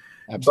Trump.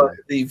 Absolutely.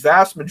 But the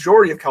vast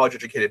majority of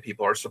college-educated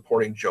people are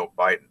supporting Joe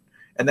Biden.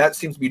 And that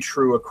seems to be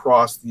true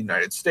across the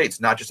United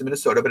States, not just in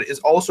Minnesota, but it is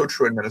also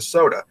true in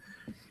Minnesota.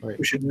 Right.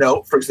 We should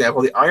note, for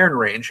example, the Iron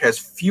Range has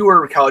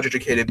fewer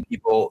college-educated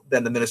people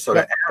than the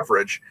Minnesota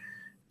average.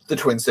 The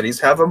Twin Cities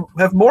have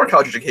more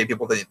college-educated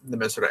people than the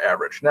Minnesota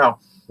average. Now,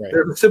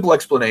 there's a simple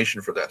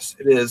explanation for this.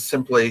 It is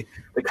simply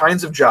the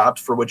kinds of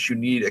jobs for which you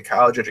need a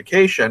college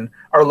education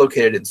are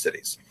located in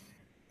cities.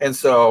 And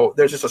so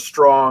there's just a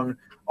strong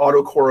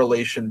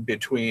autocorrelation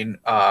between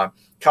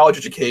college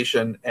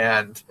education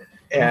and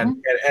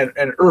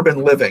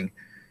urban living.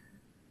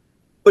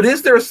 But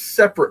is there a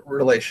separate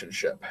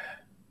relationship?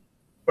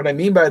 What I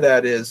mean by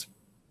that is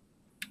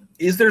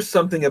there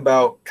something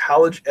about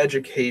college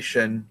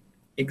education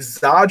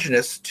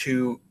exogenous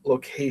to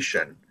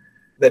location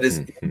that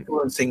is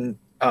influencing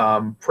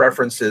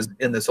preferences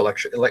in this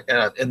election,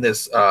 in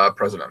this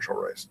presidential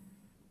race?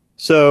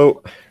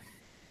 So,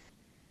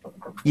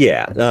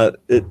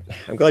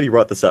 I'm glad you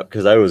brought this up,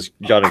 because I was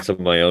jotting some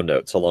of my own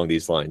notes along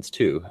these lines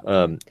too.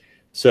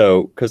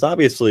 Because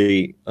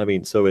obviously, I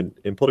mean, so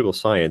in political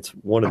science,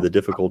 one of the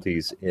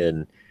difficulties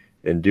in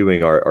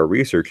doing our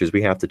research is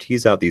we have to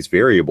tease out these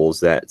variables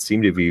that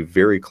seem to be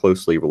very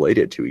closely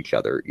related to each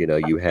other. You know,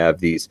 you have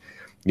these,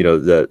 you know,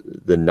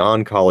 the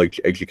non-college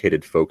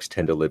educated folks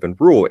tend to live in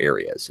rural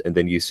areas, and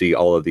then you see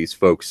all of these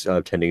folks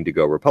tending to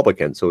go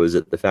Republican. So is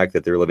it the fact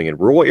that they're living in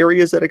rural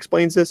areas that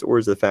explains this, or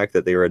is it the fact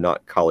that they are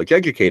not college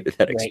educated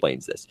that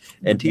explains this?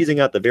 And teasing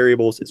out the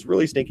variables is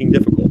really stinking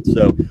difficult.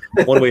 So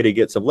one way to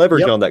get some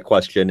leverage on that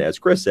question, as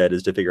Chris said,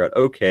 is to figure out,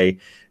 okay,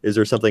 is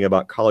there something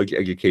about college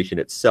education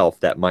itself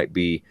that might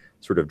be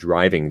sort of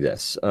driving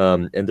this?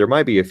 And there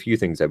might be a few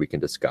things that we can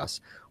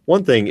discuss.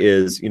 One thing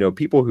is, you know,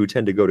 people who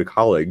tend to go to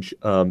college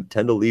tend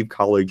to leave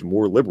college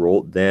more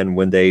liberal than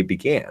when they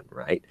began,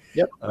 right?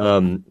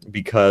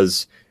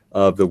 Because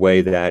of the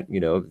way that,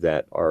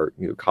 that our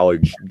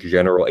college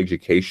general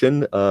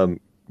education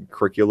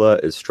curricula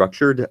is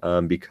structured,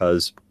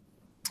 because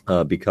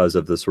of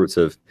the sorts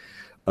of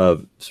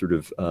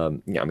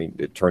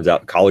it turns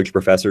out college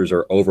professors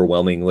are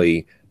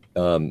overwhelmingly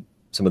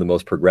some of the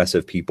most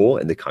progressive people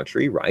in the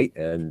country, right?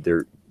 And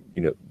they're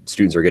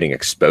students are getting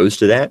exposed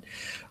to that.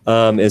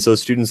 And so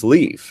students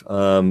leave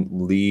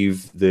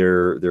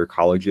their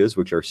colleges,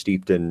 which are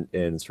steeped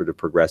in sort of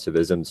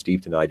progressivism,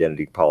 steeped in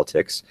identity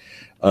politics.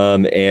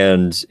 And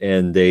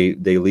they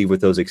leave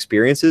with those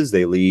experiences.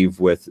 They leave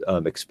with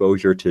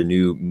exposure to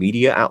new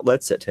media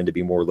outlets that tend to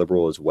be more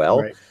liberal as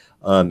well. Right.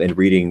 And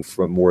reading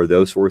from more of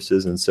those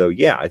sources. And so,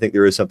 yeah, I think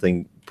there is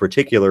something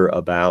particular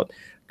about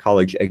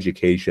college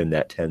education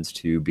that tends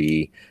to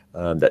be,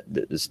 that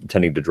is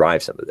tending to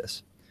drive some of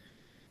this.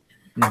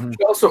 Mm-hmm. I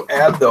should also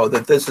add, though,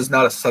 that this is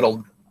not a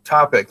settled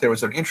topic. There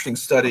was an interesting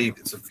study.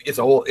 It's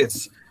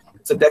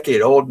a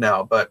decade old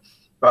now, but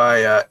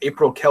by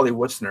April Kelly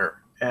Wussner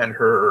and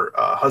her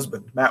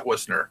husband Matt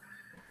Wussner,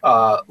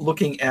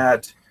 looking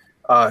at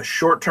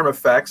short-term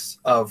effects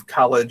of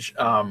college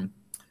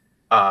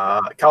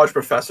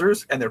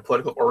professors and their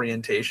political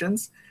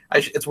orientations.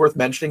 It's worth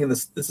mentioning, and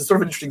this is sort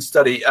of an interesting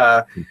study.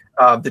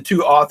 The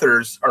two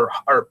authors are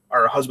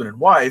a husband and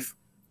wife.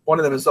 One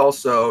of them is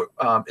also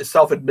is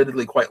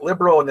self-admittedly quite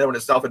liberal, and the other one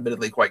is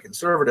self-admittedly quite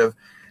conservative.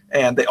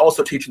 And they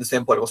also teach in the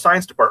same political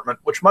science department,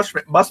 which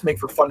must make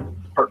for fun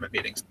department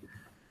meetings.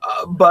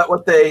 But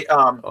what they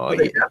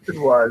tested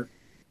was,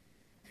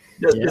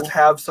 does this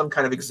have some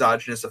kind of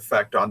exogenous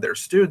effect on their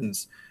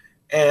students?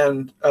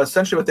 And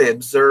essentially what they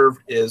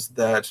observed is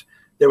that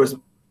there was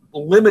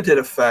limited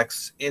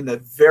effects in the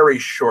very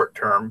short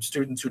term.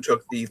 Students who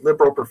took the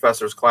liberal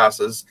professors'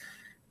 classes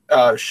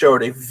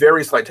showed a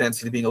very slight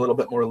tendency to being a little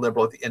bit more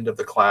liberal at the end of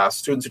the class.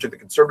 Students who took the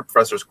conservative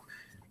professors'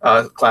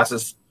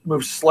 classes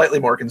moved slightly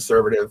more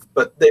conservative,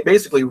 but they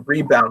basically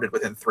rebounded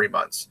within 3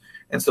 months.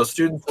 And so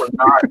students were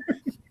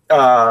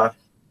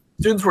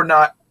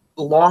not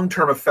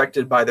long-term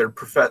affected by their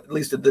at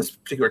least in this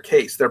particular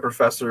case, their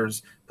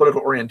professors'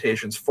 political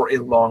orientations for a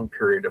long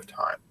period of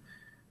time,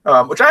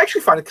 which I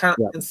actually find it kind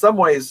of, in some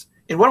ways,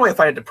 in one way I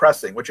find it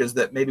depressing, which is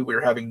that maybe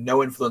we're having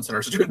no influence on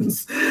our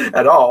students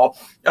at all.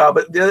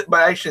 But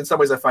actually in some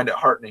ways I find it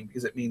heartening,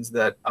 because it means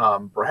that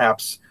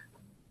perhaps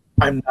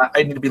I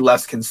need to be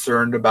less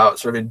concerned about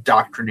sort of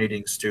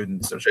indoctrinating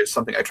students, which is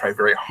something I try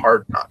very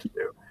hard not to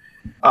do.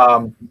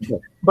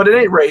 But at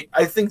any rate,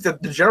 I think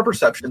that the general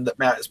perception that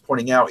Matt is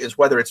pointing out is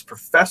whether it's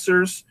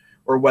professors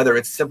or whether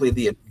it's simply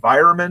the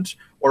environment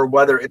or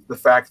whether it's the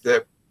fact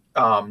that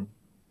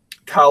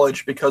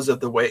college, because of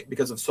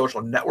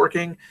social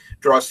networking,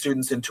 draws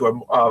students into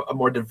a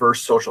more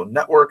diverse social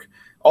network.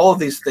 All of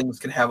these things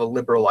can have a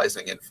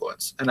liberalizing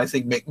influence, and I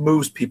think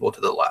moves people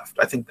to the left.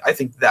 I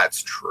think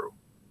that's true.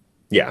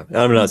 Yeah,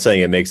 I'm not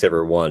saying it makes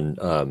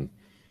everyone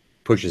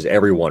pushes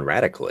everyone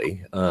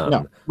radically,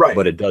 no, right?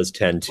 But it does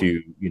tend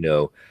to,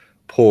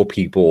 pull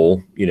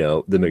people,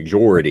 the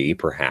majority,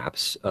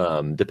 perhaps,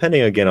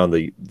 depending again on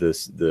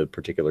the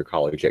particular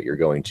college that you're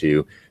going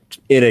to,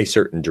 in a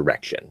certain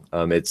direction.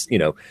 It's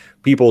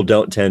people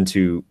don't tend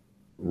to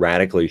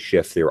radically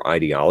shift their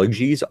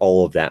ideologies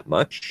all of that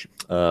much.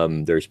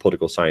 There's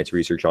political science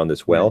research on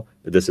this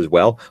as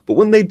well. But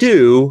when they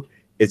do,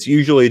 it's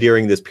usually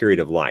during this period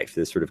of life,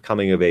 this sort of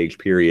coming of age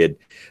period,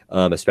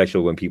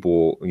 especially when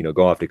people,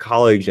 go off to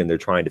college and they're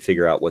trying to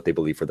figure out what they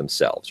believe for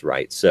themselves,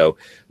 right? So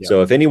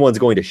if anyone's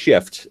going to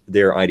shift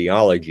their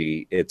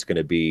ideology, it's going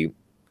to be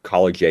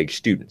college-age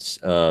students.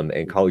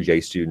 And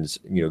college-age students,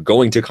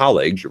 going to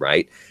college,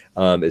 right,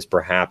 is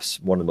perhaps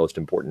one of the most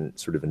important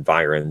sort of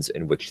environs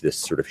in which this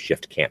sort of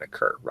shift can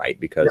occur, right?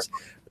 Because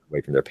away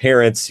from their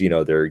parents,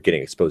 they're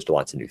getting exposed to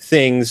lots of new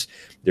things.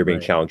 They're being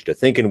challenged to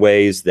think in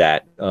ways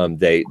that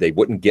they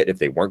wouldn't get if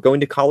they weren't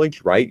going to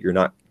college, right? You're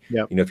not,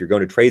 if you're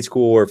going to trade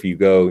school or if you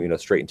go,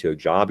 straight into a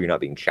job, you're not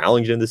being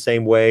challenged in the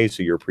same way.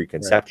 So your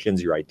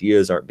preconceptions, your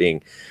ideas aren't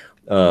being,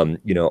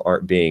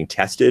 aren't being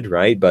tested,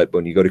 right? But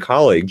when you go to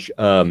college,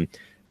 that's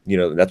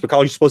what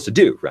college is supposed to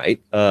do,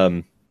 right?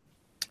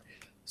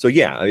 So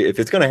yeah, if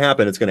it's going to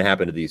happen, it's going to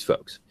happen to these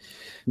folks.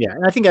 Yeah,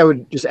 and I think I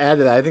would just add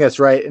to that. I think that's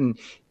right. And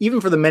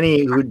even for the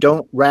many who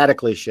don't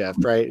radically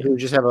shift, right, who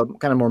just have a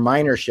kind of more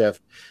minor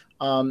shift,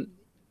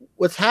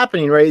 what's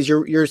happening, right, is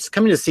you're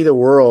coming to see the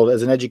world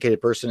as an educated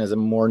person as a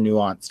more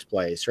nuanced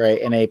place,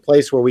 right, and a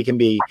place where we can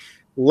be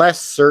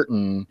less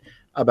certain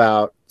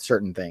about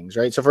certain things,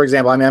 right? So, for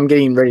example, I'm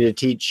getting ready to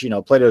teach,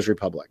 Plato's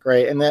Republic,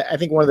 right, and I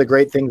think one of the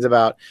great things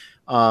about,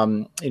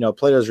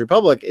 Plato's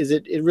Republic is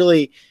it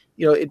really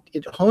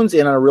it hones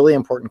in on a really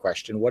important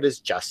question. What is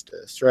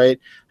justice, right?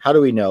 How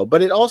do we know?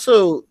 But it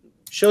also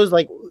shows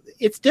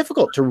it's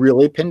difficult to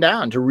really pin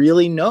down, to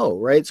really know,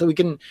 right? So we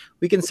can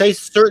say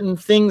certain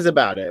things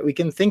about it. We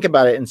can think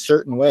about it in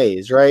certain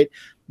ways, right?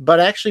 But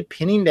actually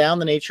pinning down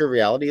the nature of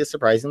reality is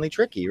surprisingly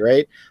tricky,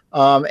 right?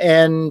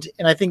 And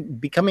I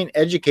think becoming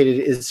educated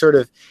is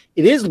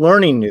it is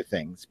learning new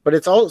things, but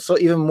it's also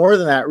even more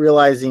than that,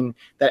 realizing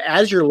that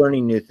as you're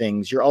learning new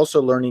things, you're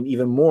also learning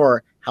even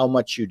more how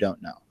much you don't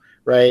know.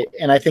 Right.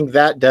 And I think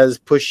that does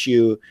push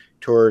you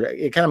toward,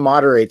 it kind of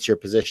moderates your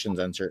positions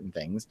on certain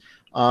things.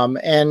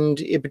 And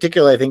in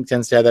particular, I think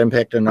tends to have that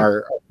impact on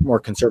our more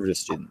conservative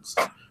students.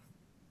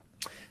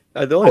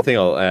 The only thing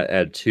I'll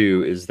add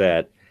too is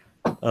that,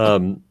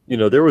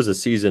 there was a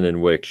season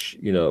in which,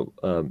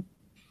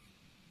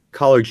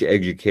 college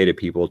educated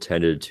people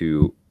tended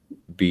to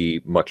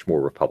be much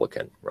more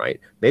Republican, right?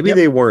 Maybe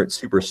they weren't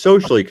super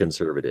socially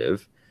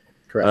conservative,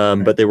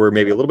 correct, but they were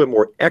maybe a little bit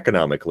more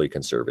economically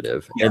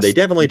conservative, and they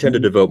definitely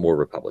tended to vote more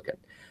Republican.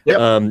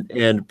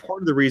 And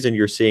part of the reason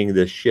you're seeing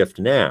this shift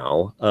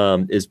now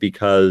is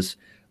because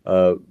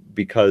the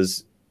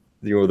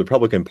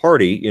Republican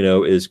Party,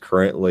 is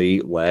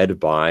currently led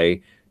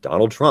by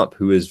Donald Trump,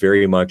 who is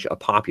very much a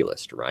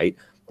populist, right?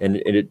 And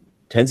it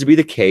tends to be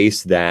the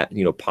case that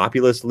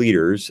populist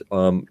leaders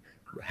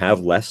have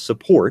less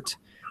support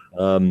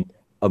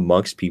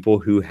amongst people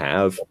who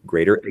have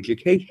greater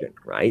education,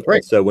 right?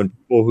 And so when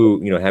people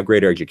who have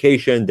greater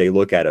education, they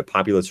look at a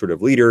populist sort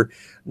of leader,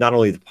 not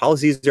only the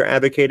policies they're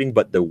advocating,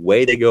 but the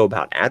way they go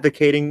about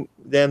advocating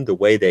them, the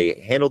way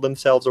they handle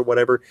themselves or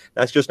whatever,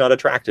 that's just not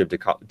attractive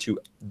to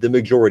the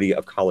majority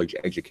of college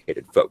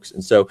educated folks.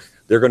 And so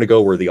they're going to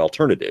go where the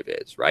alternative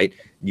is, right?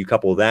 You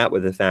couple that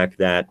with the fact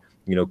that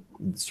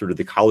sort of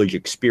the college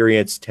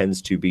experience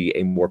tends to be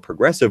a more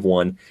progressive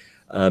one.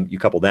 You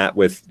couple that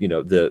with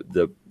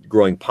the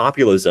growing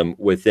populism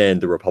within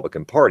the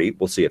Republican Party.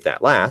 We'll see if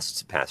that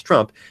lasts past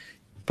Trump.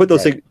 Put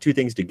those two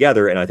things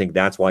together, and I think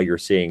that's why you're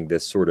seeing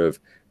this sort of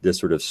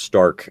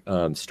stark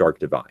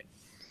divide.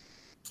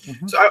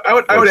 So I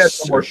would add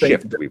one more thing,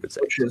 shift, we would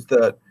say, which is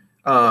that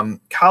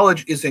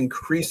college is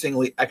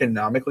increasingly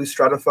economically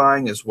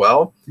stratifying as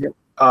well.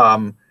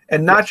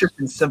 And not just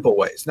in simple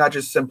ways, not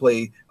just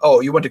simply, oh,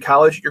 you went to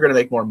college, you're going to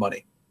make more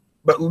money.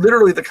 But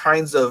literally the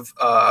kinds of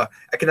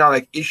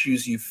economic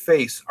issues you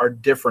face are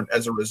different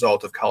as a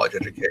result of college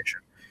education.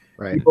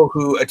 Right. People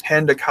who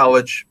attend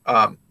college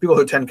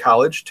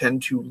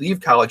tend to leave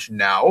college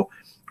now, or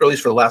at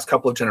least for the last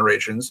couple of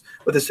generations,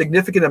 with a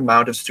significant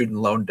amount of student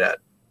loan debt.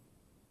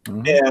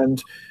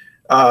 And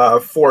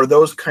for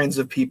those kinds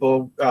of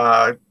people,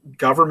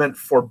 government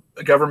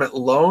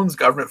loans,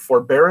 government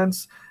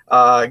forbearance,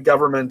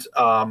 government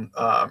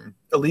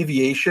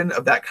alleviation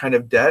of that kind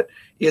of debt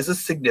is a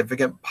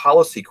significant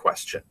policy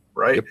question,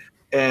 right?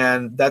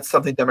 And that's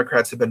something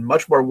Democrats have been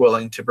much more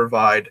willing to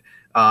provide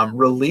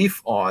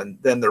relief on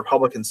than the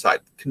Republican side.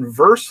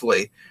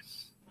 Conversely,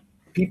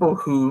 people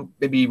who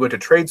maybe went to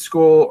trade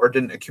school or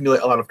didn't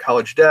accumulate a lot of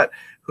college debt,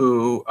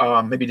 who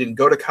maybe didn't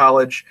go to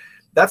college,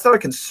 that's not a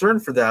concern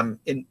for them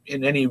in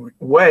any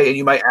way. And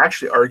you might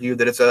actually argue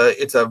that it's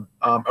a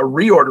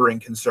reordering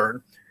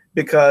concern,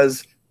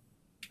 because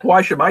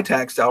why should my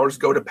tax dollars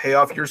go to pay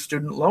off your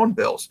student loan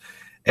bills?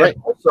 And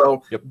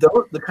also,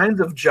 the kinds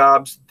of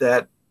jobs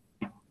that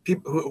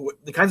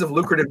the kinds of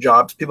lucrative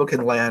jobs people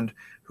can land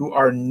who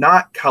are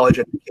not college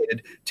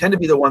educated tend to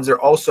be the ones that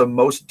are also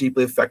most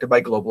deeply affected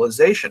by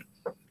globalization.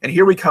 And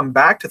here we come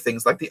back to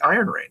things like the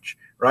Iron Range,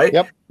 right?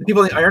 The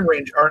people in the Iron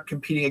Range aren't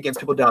competing against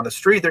people down the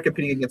street; they're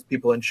competing against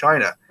people in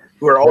China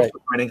who are also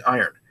mining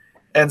iron,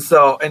 and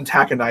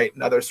taconite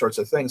and other sorts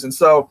of things. And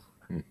so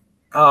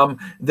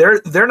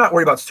they're not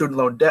worried about student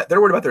loan debt;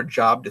 they're worried about their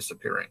job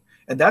disappearing.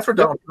 And that's where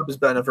Donald Trump has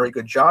done a very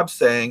good job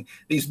saying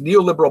these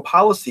neoliberal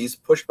policies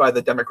pushed by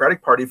the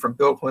Democratic Party from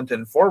Bill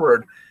Clinton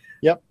forward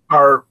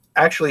are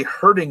actually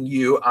hurting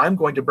you. I'm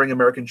going to bring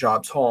American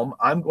jobs home.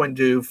 I'm going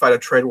to fight a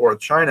trade war with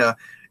China.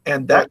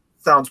 And that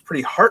sounds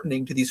pretty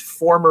heartening to these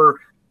former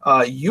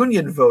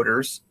union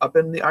voters up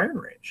in the Iron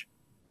Range.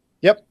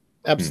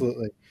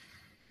 Absolutely.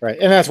 Right.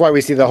 And that's why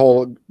we see the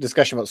whole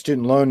discussion about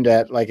student loan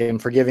debt, like in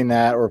forgiving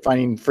that or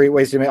finding free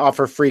ways to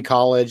offer free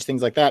college,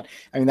 things like that.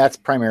 I mean, that's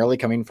primarily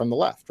coming from the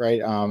left.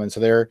 Right. And so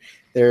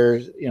they're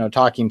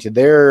talking to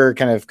their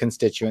kind of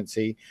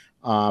constituency,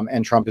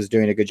 and Trump is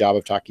doing a good job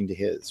of talking to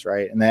his.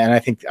 Right. And then I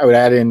think I would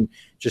add in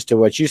just to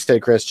what you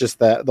said, Chris, just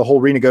the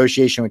whole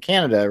renegotiation with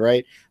Canada,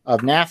 right,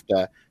 of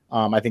NAFTA,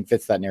 I think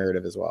fits that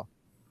narrative as well.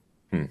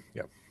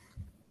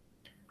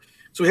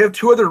 So we have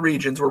two other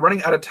regions. We're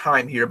running out of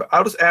time here, but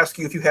I'll just ask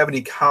you if you have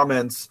any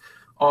comments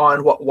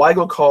on what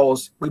Weigel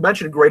calls, we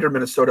mentioned greater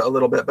Minnesota a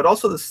little bit, but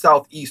also the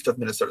southeast of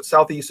Minnesota.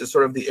 Southeast is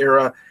sort of the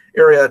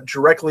area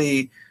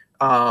directly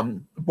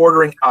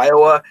bordering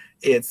Iowa.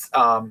 It's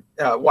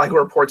Weigel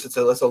reports it's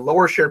a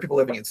lower share of people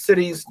living in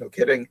cities, no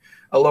kidding,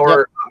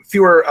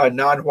 fewer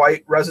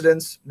non-white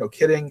residents, no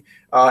kidding,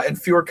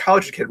 and fewer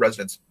college-educated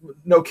residents,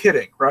 no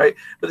kidding, right?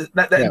 But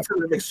that's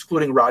sort of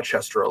excluding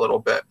Rochester a little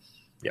bit.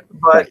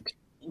 But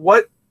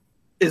what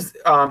is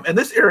and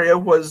this area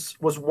was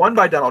won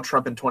by Donald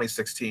Trump in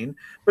 2016,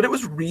 but it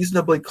was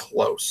reasonably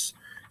close.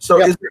 So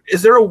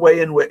is there a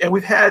way in which, and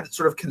we've had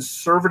sort of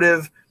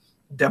conservative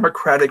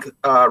Democratic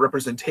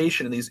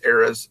representation in these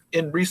areas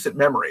in recent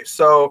memory.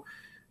 So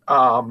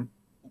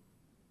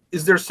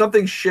is there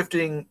something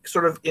shifting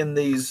sort of in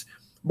these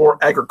more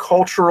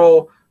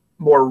agricultural,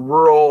 more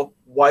rural,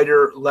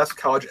 whiter, less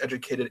college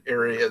educated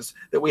areas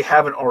that we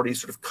haven't already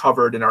sort of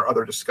covered in our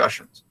other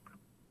discussions?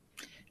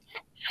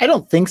 I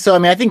don't think so. I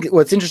mean, I think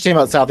what's interesting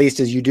about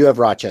Southeast is you do have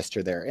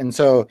Rochester there. And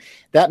so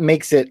that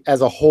makes it as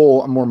a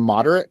whole a more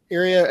moderate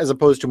area as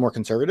opposed to more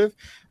conservative.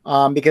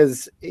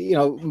 Because,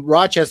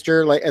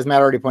 Rochester, like as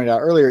Matt already pointed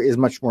out earlier, is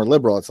much more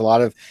liberal. It's a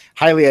lot of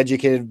highly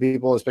educated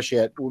people, especially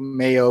at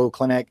Mayo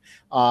Clinic.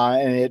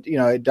 And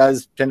it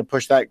does tend to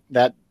push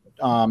that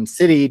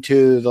city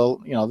to the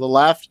the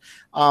left,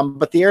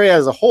 but the area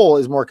as a whole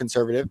is more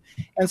conservative.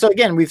 And so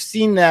again, we've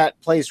seen that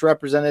place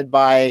represented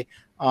by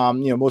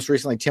most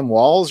recently Tim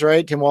Walz,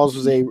 right? Tim Walz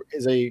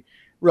is a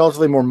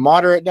relatively more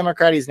moderate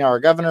Democrat. He's now our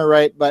governor,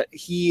 right? But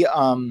he,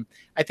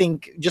 I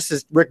think, just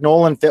as Rick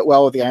Nolan fit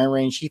well with the Iron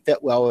Range, he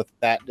fit well with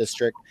that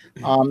district.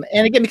 And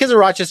again, because of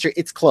Rochester,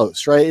 it's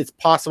close, right? It's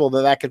possible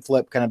that could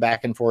flip kind of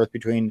back and forth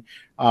between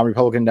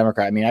Republican and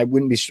Democrat. I mean, I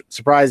wouldn't be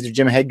surprised if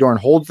Jim Hagedorn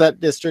holds that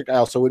district. I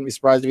also wouldn't be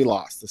surprised if he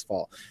lost this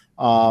fall.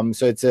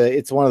 So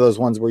it's one of those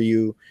ones where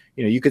you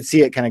could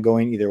see it kind of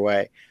going either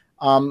way.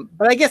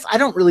 But I guess I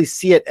don't really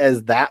see it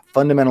as that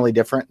fundamentally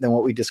different than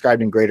what we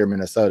described in Greater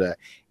Minnesota.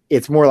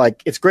 It's more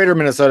like it's Greater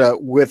Minnesota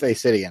with a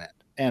city in it,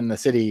 and the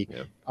city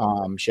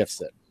shifts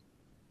it.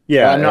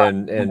 Yeah,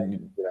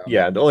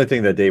 the only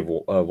thing that Dave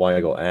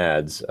Weigel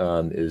adds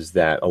is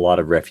that a lot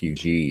of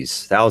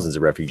refugees, thousands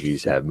of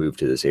refugees, have moved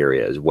to this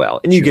area as well,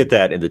 and you get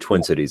that in the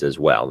Twin Cities as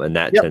well, and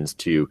that tends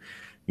to,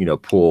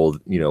 pull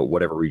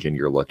whatever region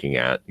you're looking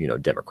at,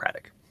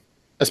 Democratic,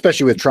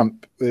 especially with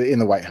Trump in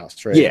the White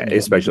House, right? Yeah,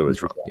 especially with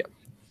Trump. Yeah,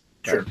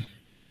 sure.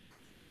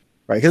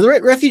 Right, because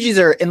the refugees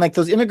are, and like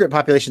those immigrant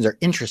populations are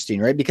interesting,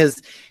 right? Because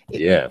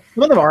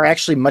some of them are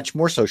actually much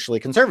more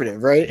socially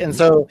conservative, right? And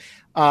so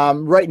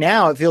right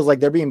now it feels like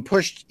they're being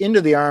pushed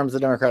into the arms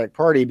of the Democratic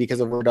Party because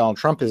of where Donald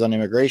Trump is on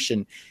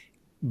immigration.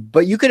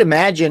 But you could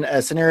imagine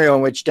a scenario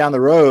in which down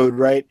the road,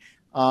 right,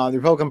 the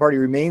Republican Party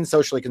remains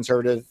socially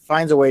conservative,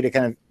 finds a way to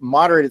kind of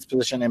moderate its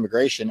position on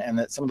immigration, and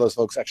that some of those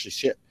folks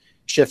actually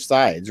shift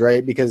sides,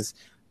 right? Because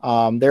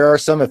there are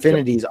some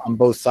affinities on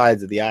both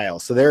sides of the aisle.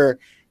 So they're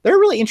a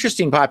really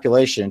interesting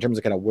population in terms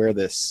of kind of where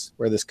this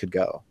could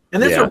go.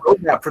 And there's a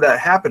roadmap for that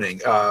happening.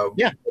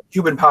 The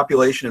Cuban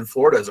population in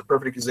Florida is a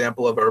perfect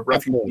example of a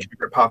refugee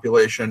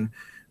population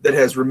that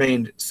has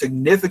remained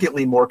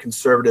significantly more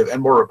conservative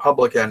and more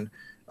Republican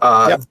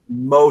than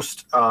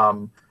most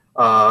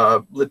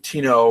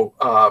Latino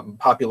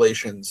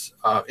populations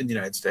in the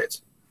United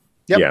States.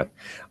 Yeah,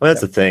 well, that's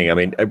the thing. I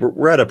mean,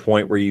 we're at a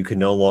point where you can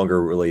no longer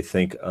really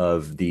think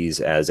of these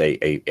as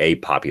a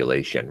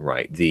population,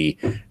 right? The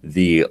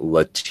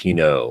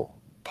Latino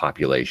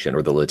population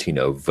or the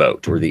Latino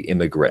vote or the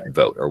immigrant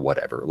vote or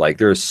whatever. Like,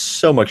 there's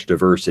so much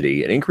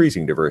diversity and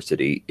increasing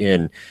diversity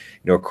in,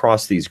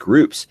 across these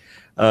groups.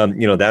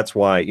 That's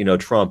why,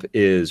 Trump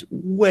is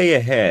way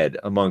ahead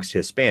amongst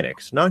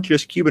Hispanics, not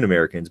just Cuban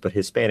Americans, but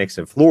Hispanics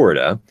in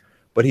Florida.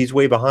 But he's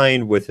way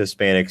behind with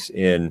Hispanics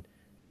in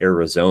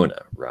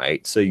Arizona,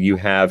 right? So you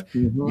have,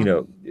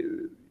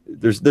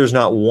 there's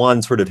not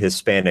one sort of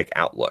Hispanic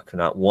outlook,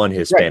 not one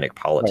Hispanic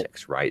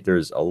politics, right?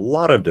 There's a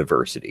lot of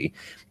diversity.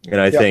 And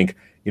I think,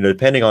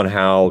 depending on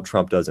how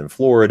Trump does in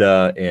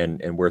Florida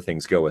and where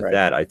things go with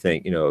that, I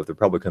think, if the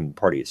Republican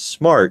Party is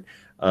smart,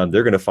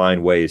 they're going to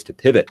find ways to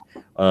pivot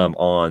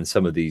on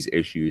some of these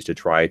issues to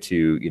try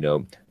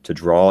to, to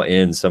draw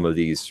in some of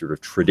these sort of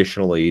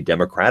traditionally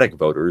Democratic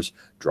voters,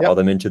 draw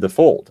them into the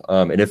fold.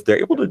 And if they're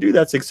able to do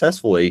that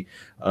successfully,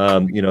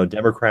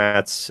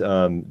 Democrats,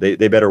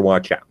 they better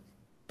watch out.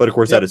 But of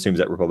course, that assumes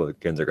that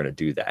Republicans are going to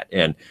do that.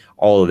 And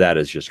all of that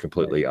is just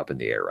completely up in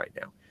the air right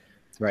now.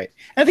 Right.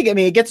 I think,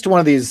 it gets to one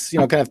of these,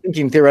 kind of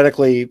thinking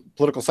theoretically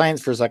political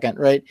science for a second,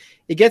 right?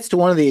 It gets to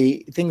one of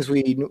the things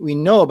we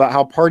know about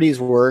how parties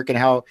work and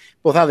how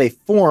they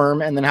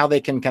form and then how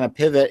they can kind of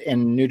pivot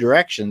in new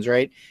directions,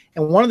 right?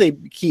 And one of the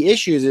key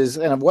issues is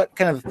what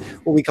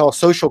we call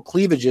social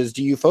cleavages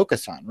do you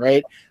focus on,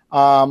 right?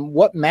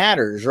 What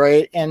matters,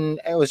 right?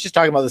 And I was just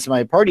talking about this in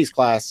my parties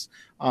class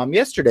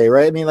yesterday,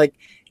 right? I mean, like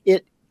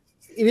it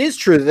is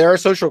true that there are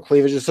social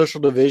cleavages,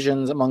 social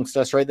divisions amongst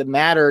us, right, that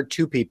matter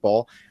to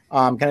people.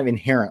 Kind of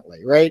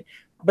inherently, right?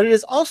 But it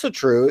is also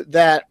true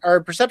that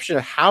our perception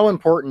of how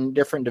important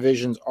different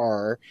divisions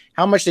are,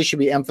 how much they should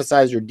be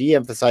emphasized or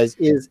de-emphasized,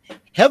 is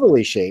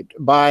heavily shaped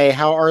by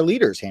how our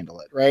leaders handle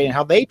it, right? And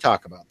how they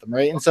talk about them,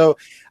 right? And so,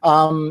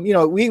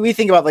 we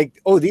think about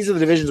like, oh, these are the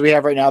divisions we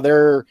have right now.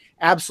 They're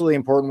absolutely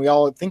important. We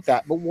all think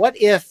that. But what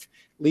if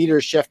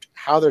leaders shift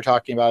how they're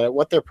talking about it,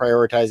 what they're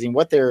prioritizing,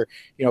 what they're,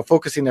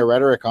 focusing their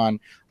rhetoric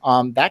on?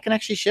 That can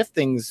actually shift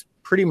things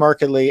pretty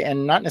markedly,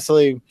 and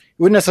it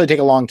wouldn't necessarily take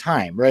a long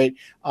time, right?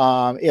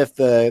 If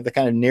the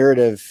kind of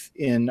narrative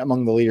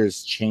among the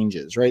leaders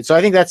changes, right? So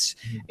I think that's,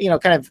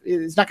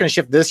 it's not going to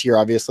shift this year,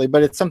 obviously,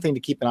 but it's something to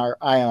keep an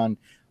eye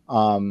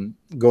on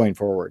going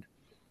forward.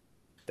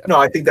 No,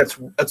 I think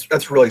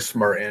that's really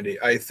smart, Andy.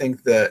 I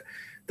think that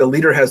the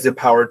leader has the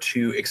power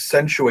to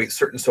accentuate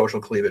certain social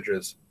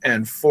cleavages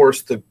and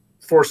force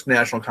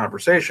national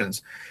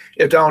conversations.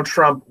 If Donald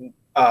Trump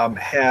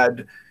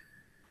had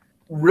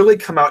really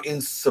come out in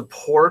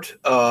support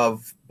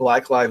of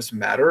Black Lives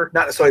Matter,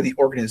 not necessarily the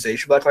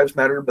organization Black Lives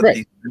Matter, but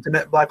the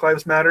sentiment Black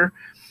Lives Matter,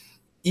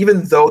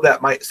 even though there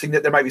might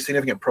be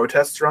significant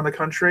protests around the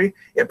country,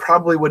 it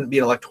probably wouldn't be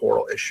an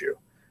electoral issue.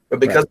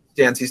 But because of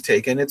the stance he's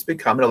taken, it's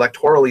become an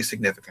electorally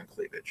significant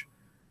cleavage.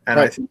 And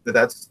I think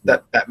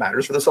that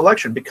matters for this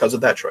election because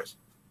of that choice.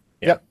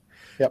 Yep.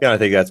 Yep. Yeah, I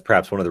think that's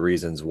perhaps one of the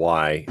reasons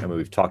why. I mean,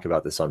 we've talked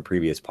about this on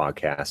previous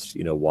podcasts.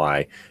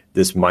 Why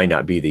this might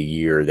not be the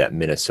year that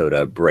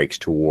Minnesota breaks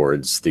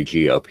towards the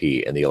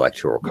GOP and the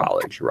Electoral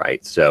College,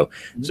 right? So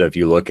if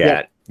you look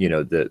at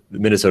the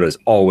Minnesota has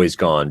always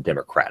gone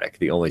Democratic,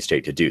 the only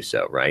state to do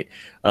so, right?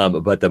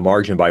 But the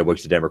margin by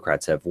which the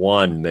Democrats have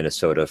won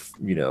Minnesota,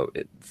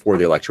 for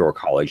the Electoral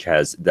College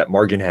that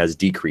margin has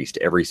decreased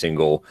every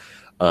single,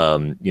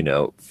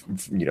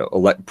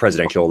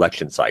 presidential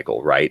election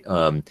cycle, right?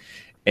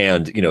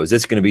 And is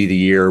this going to be the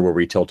year where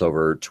we tilt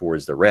over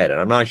towards the red? And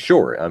I'm not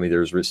sure. I mean,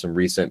 there's some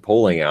recent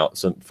polling out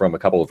from a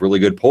couple of really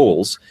good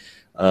polls,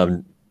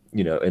 in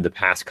the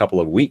past couple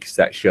of weeks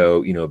that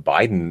show,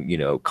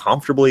 Biden,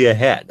 comfortably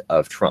ahead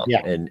of Trump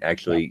and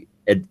actually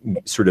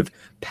sort of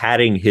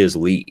padding his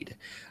lead.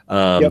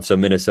 So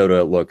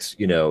Minnesota looks,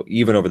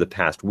 even over the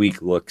past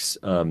week looks,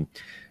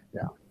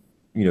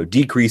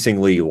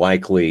 decreasingly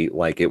likely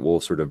like it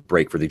will sort of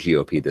break for the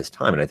GOP this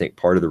time. And I think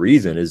part of the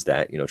reason is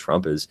that,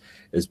 Trump has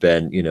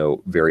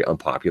been, very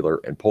unpopular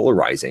and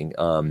polarizing.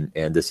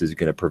 And this is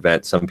going to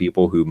prevent some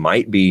people who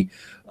might be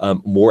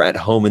more at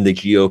home in the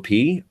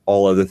GOP,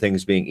 all other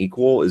things being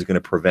equal, is going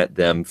to prevent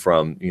them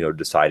from,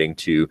 deciding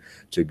to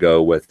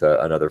go with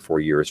another 4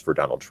 years for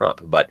Donald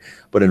Trump. But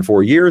in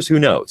 4 years, who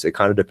knows? It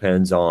kind of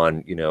depends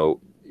on,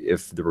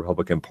 if the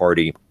Republican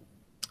Party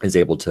is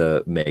able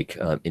to make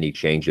any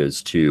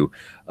changes to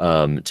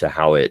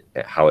how it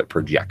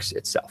projects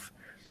itself.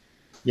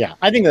 Yeah,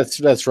 I think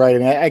that's right. I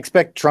mean, I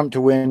expect Trump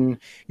to win,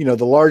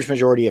 the large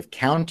majority of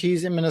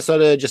counties in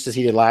Minnesota, just as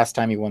he did last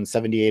time. He won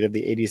 78 of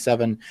the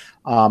 87.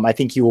 I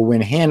think he will win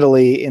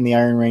handily in the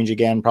Iron Range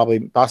again,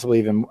 possibly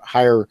even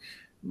higher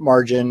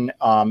margin.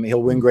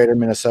 He'll win Greater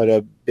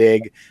Minnesota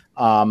big,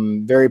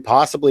 very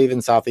possibly even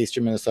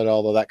Southeastern Minnesota,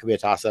 although that could be a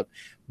toss-up.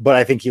 But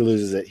I think he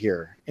loses it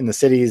here in the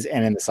cities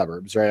and in the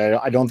suburbs, right?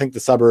 I don't think the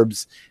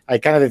suburbs, I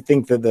kind of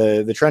think that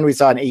the trend we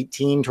saw in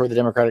 2018 toward the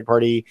Democratic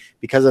Party,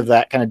 because of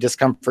that kind of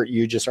discomfort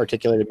you just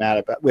articulated,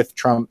 Matt, with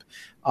Trump,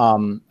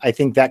 I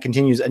think that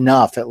continues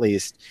enough, at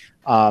least,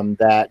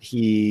 that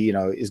he,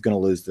 is going to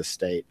lose the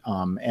state.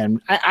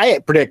 And I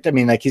predict, he's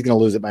going to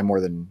lose it by more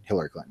than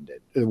Hillary Clinton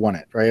won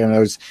it, right? And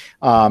there's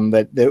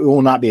that it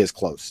will not be as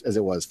close as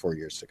it was 4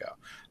 years ago.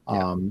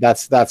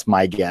 That's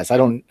my guess. I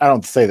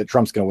don't say that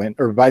Trump's going to win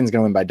or Biden's going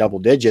to win by double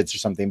digits or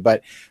something,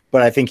 but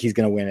I think he's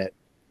going to win it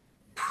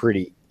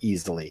pretty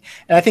easily.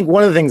 And I think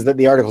one of the things that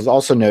the articles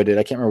also noted,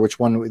 I can't remember which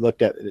one we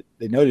looked at,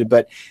 they noted,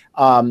 but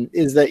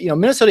is that,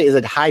 Minnesota is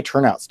a high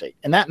turnout state,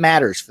 and that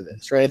matters for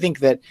this, right? I think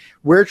that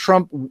where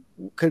Trump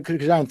could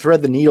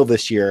thread the needle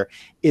this year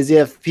is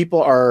if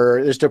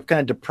there's a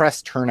kind of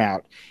depressed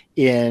turnout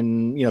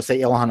in, say,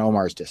 Ilhan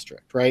Omar's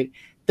district, right?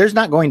 There's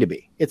not going to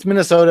be. It's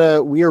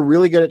Minnesota. We are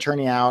really good at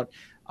turning out.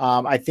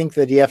 I think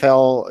the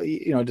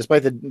DFL,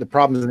 despite the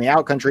problems in the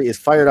out country, is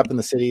fired up in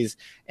the cities,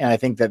 and I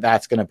think that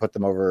that's going to put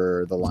them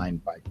over the line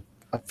by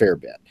a fair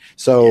bit.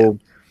 So,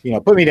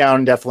 put me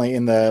down definitely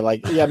in the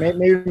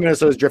maybe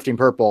Minnesota's drifting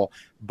purple,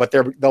 but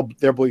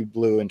they'll be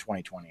blue in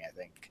 2020, I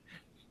think.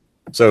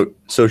 So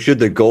should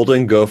the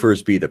Golden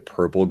Gophers be the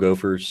Purple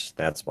Gophers?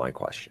 That's my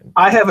question.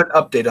 I have an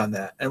update on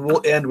that, and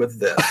we'll end with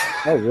this.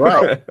 Oh,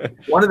 right.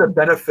 One of the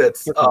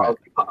benefits of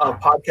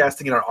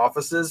podcasting in our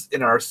offices,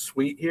 in our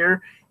suite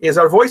here, is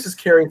our voice is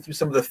carrying through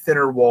some of the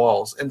thinner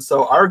walls. And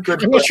so I'm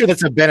not sure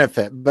that's a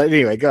benefit, but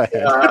anyway, go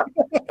ahead.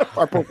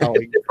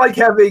 It's like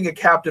having a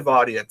captive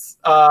audience.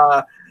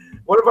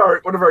 One of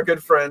our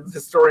good friends,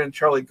 historian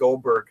Charlie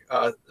Goldberg,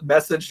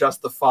 messaged us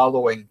the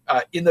following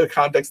in the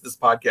context of this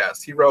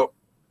podcast. He wrote,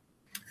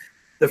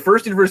 "The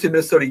first University of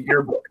Minnesota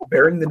yearbook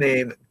bearing the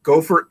name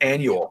Gopher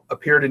Annual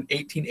appeared in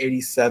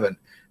 1887.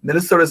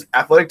 Minnesota's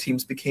athletic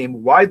teams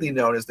became widely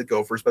known as the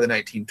Gophers by the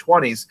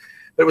 1920s,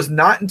 but it was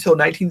not until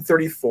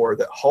 1934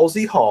 that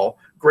Halsey Hall,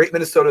 great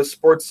Minnesota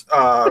sports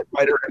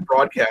writer and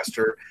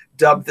broadcaster,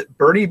 dubbed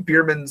Bernie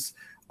Bierman's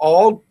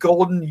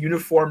all-golden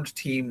uniformed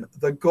team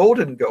the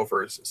Golden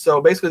Gophers. So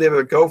basically they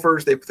were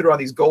Gophers, they threw on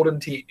these golden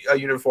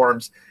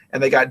uniforms,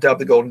 and they got dubbed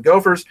the Golden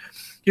Gophers.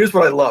 Here's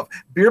what I love.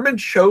 Bierman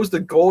chose the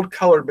gold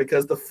color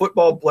because the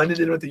football blended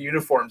in with the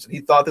uniforms, and he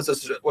thought this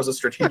was a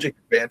strategic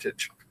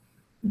advantage."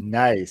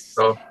 Nice.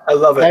 So I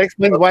love it. That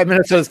explains why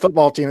Minnesota's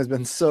football team has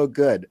been so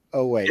good.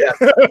 Oh, wait. Yeah.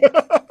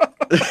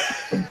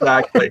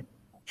 Exactly.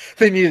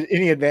 They needed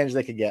any advantage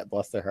they could get,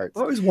 bless their hearts.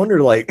 I always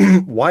wondered,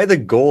 why the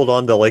gold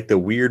onto the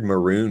weird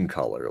maroon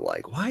color?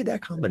 Why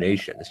that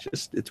combination? It's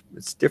just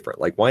it's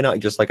different. Why not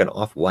just an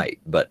off-white?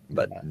 But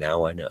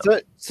now I know.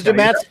 So to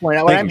Matt's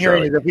point, what I'm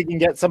hearing is if we can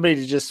get somebody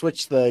to just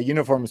switch the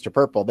uniforms to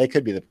purple, they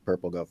could be the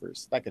Purple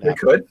Gophers. That could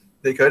happen.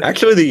 They could.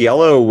 Actually,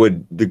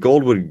 the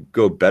gold would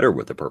go better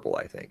with the purple,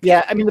 I think.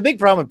 Yeah, the big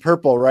problem with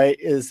purple, right,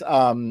 is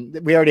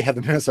we already have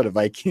the Minnesota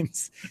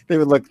Vikings. They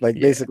would look like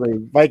basically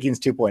Vikings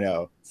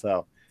 2.0.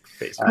 So.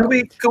 Could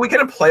we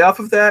kind of play off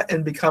of that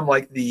and become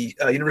like the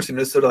University of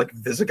Minnesota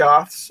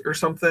Visigoths or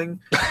something?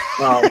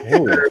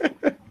 I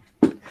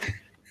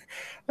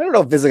don't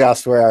know if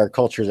Visigoths where our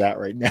culture's at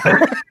right now.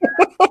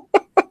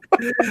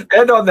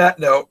 And on that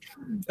note,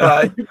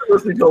 you've been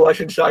listening to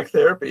Election Shock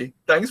Therapy.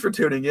 Thanks for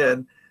tuning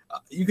in.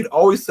 You can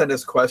always send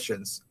us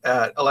questions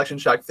at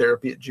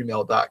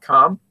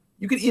electionshocktherapy@gmail.com.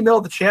 You can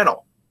email the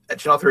channel at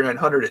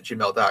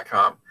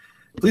channel3900@gmail.com.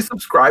 Please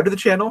subscribe to the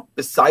channel.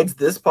 Besides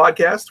this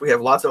podcast, we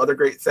have lots of other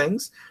great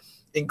things,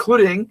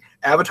 including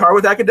Avatar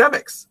with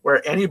Academics,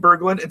 where Annie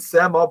Berglund and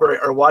Sam Mulberry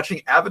are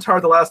watching Avatar: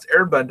 The Last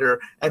Airbender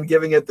and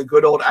giving it the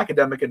good old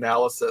academic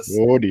analysis.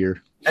 Oh,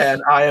 dear.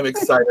 And I am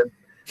excited.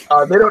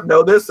 They don't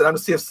know this, and I'm going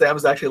to see if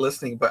Sam's actually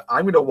listening, but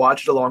I'm going to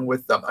watch it along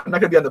with them. I'm not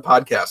going to be on the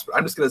podcast, but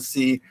I'm just going to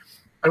see.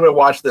 I'm going to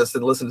watch this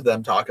and listen to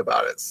them talk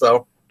about it.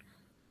 So,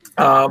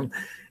 and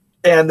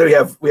then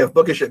we have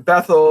Bookish at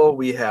Bethel.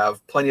 We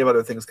have plenty of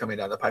other things coming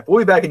down the pipe. We'll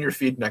be back in your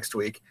feed next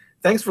week.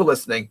 Thanks for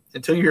listening.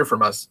 Until you hear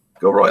from us,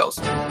 go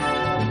Royals.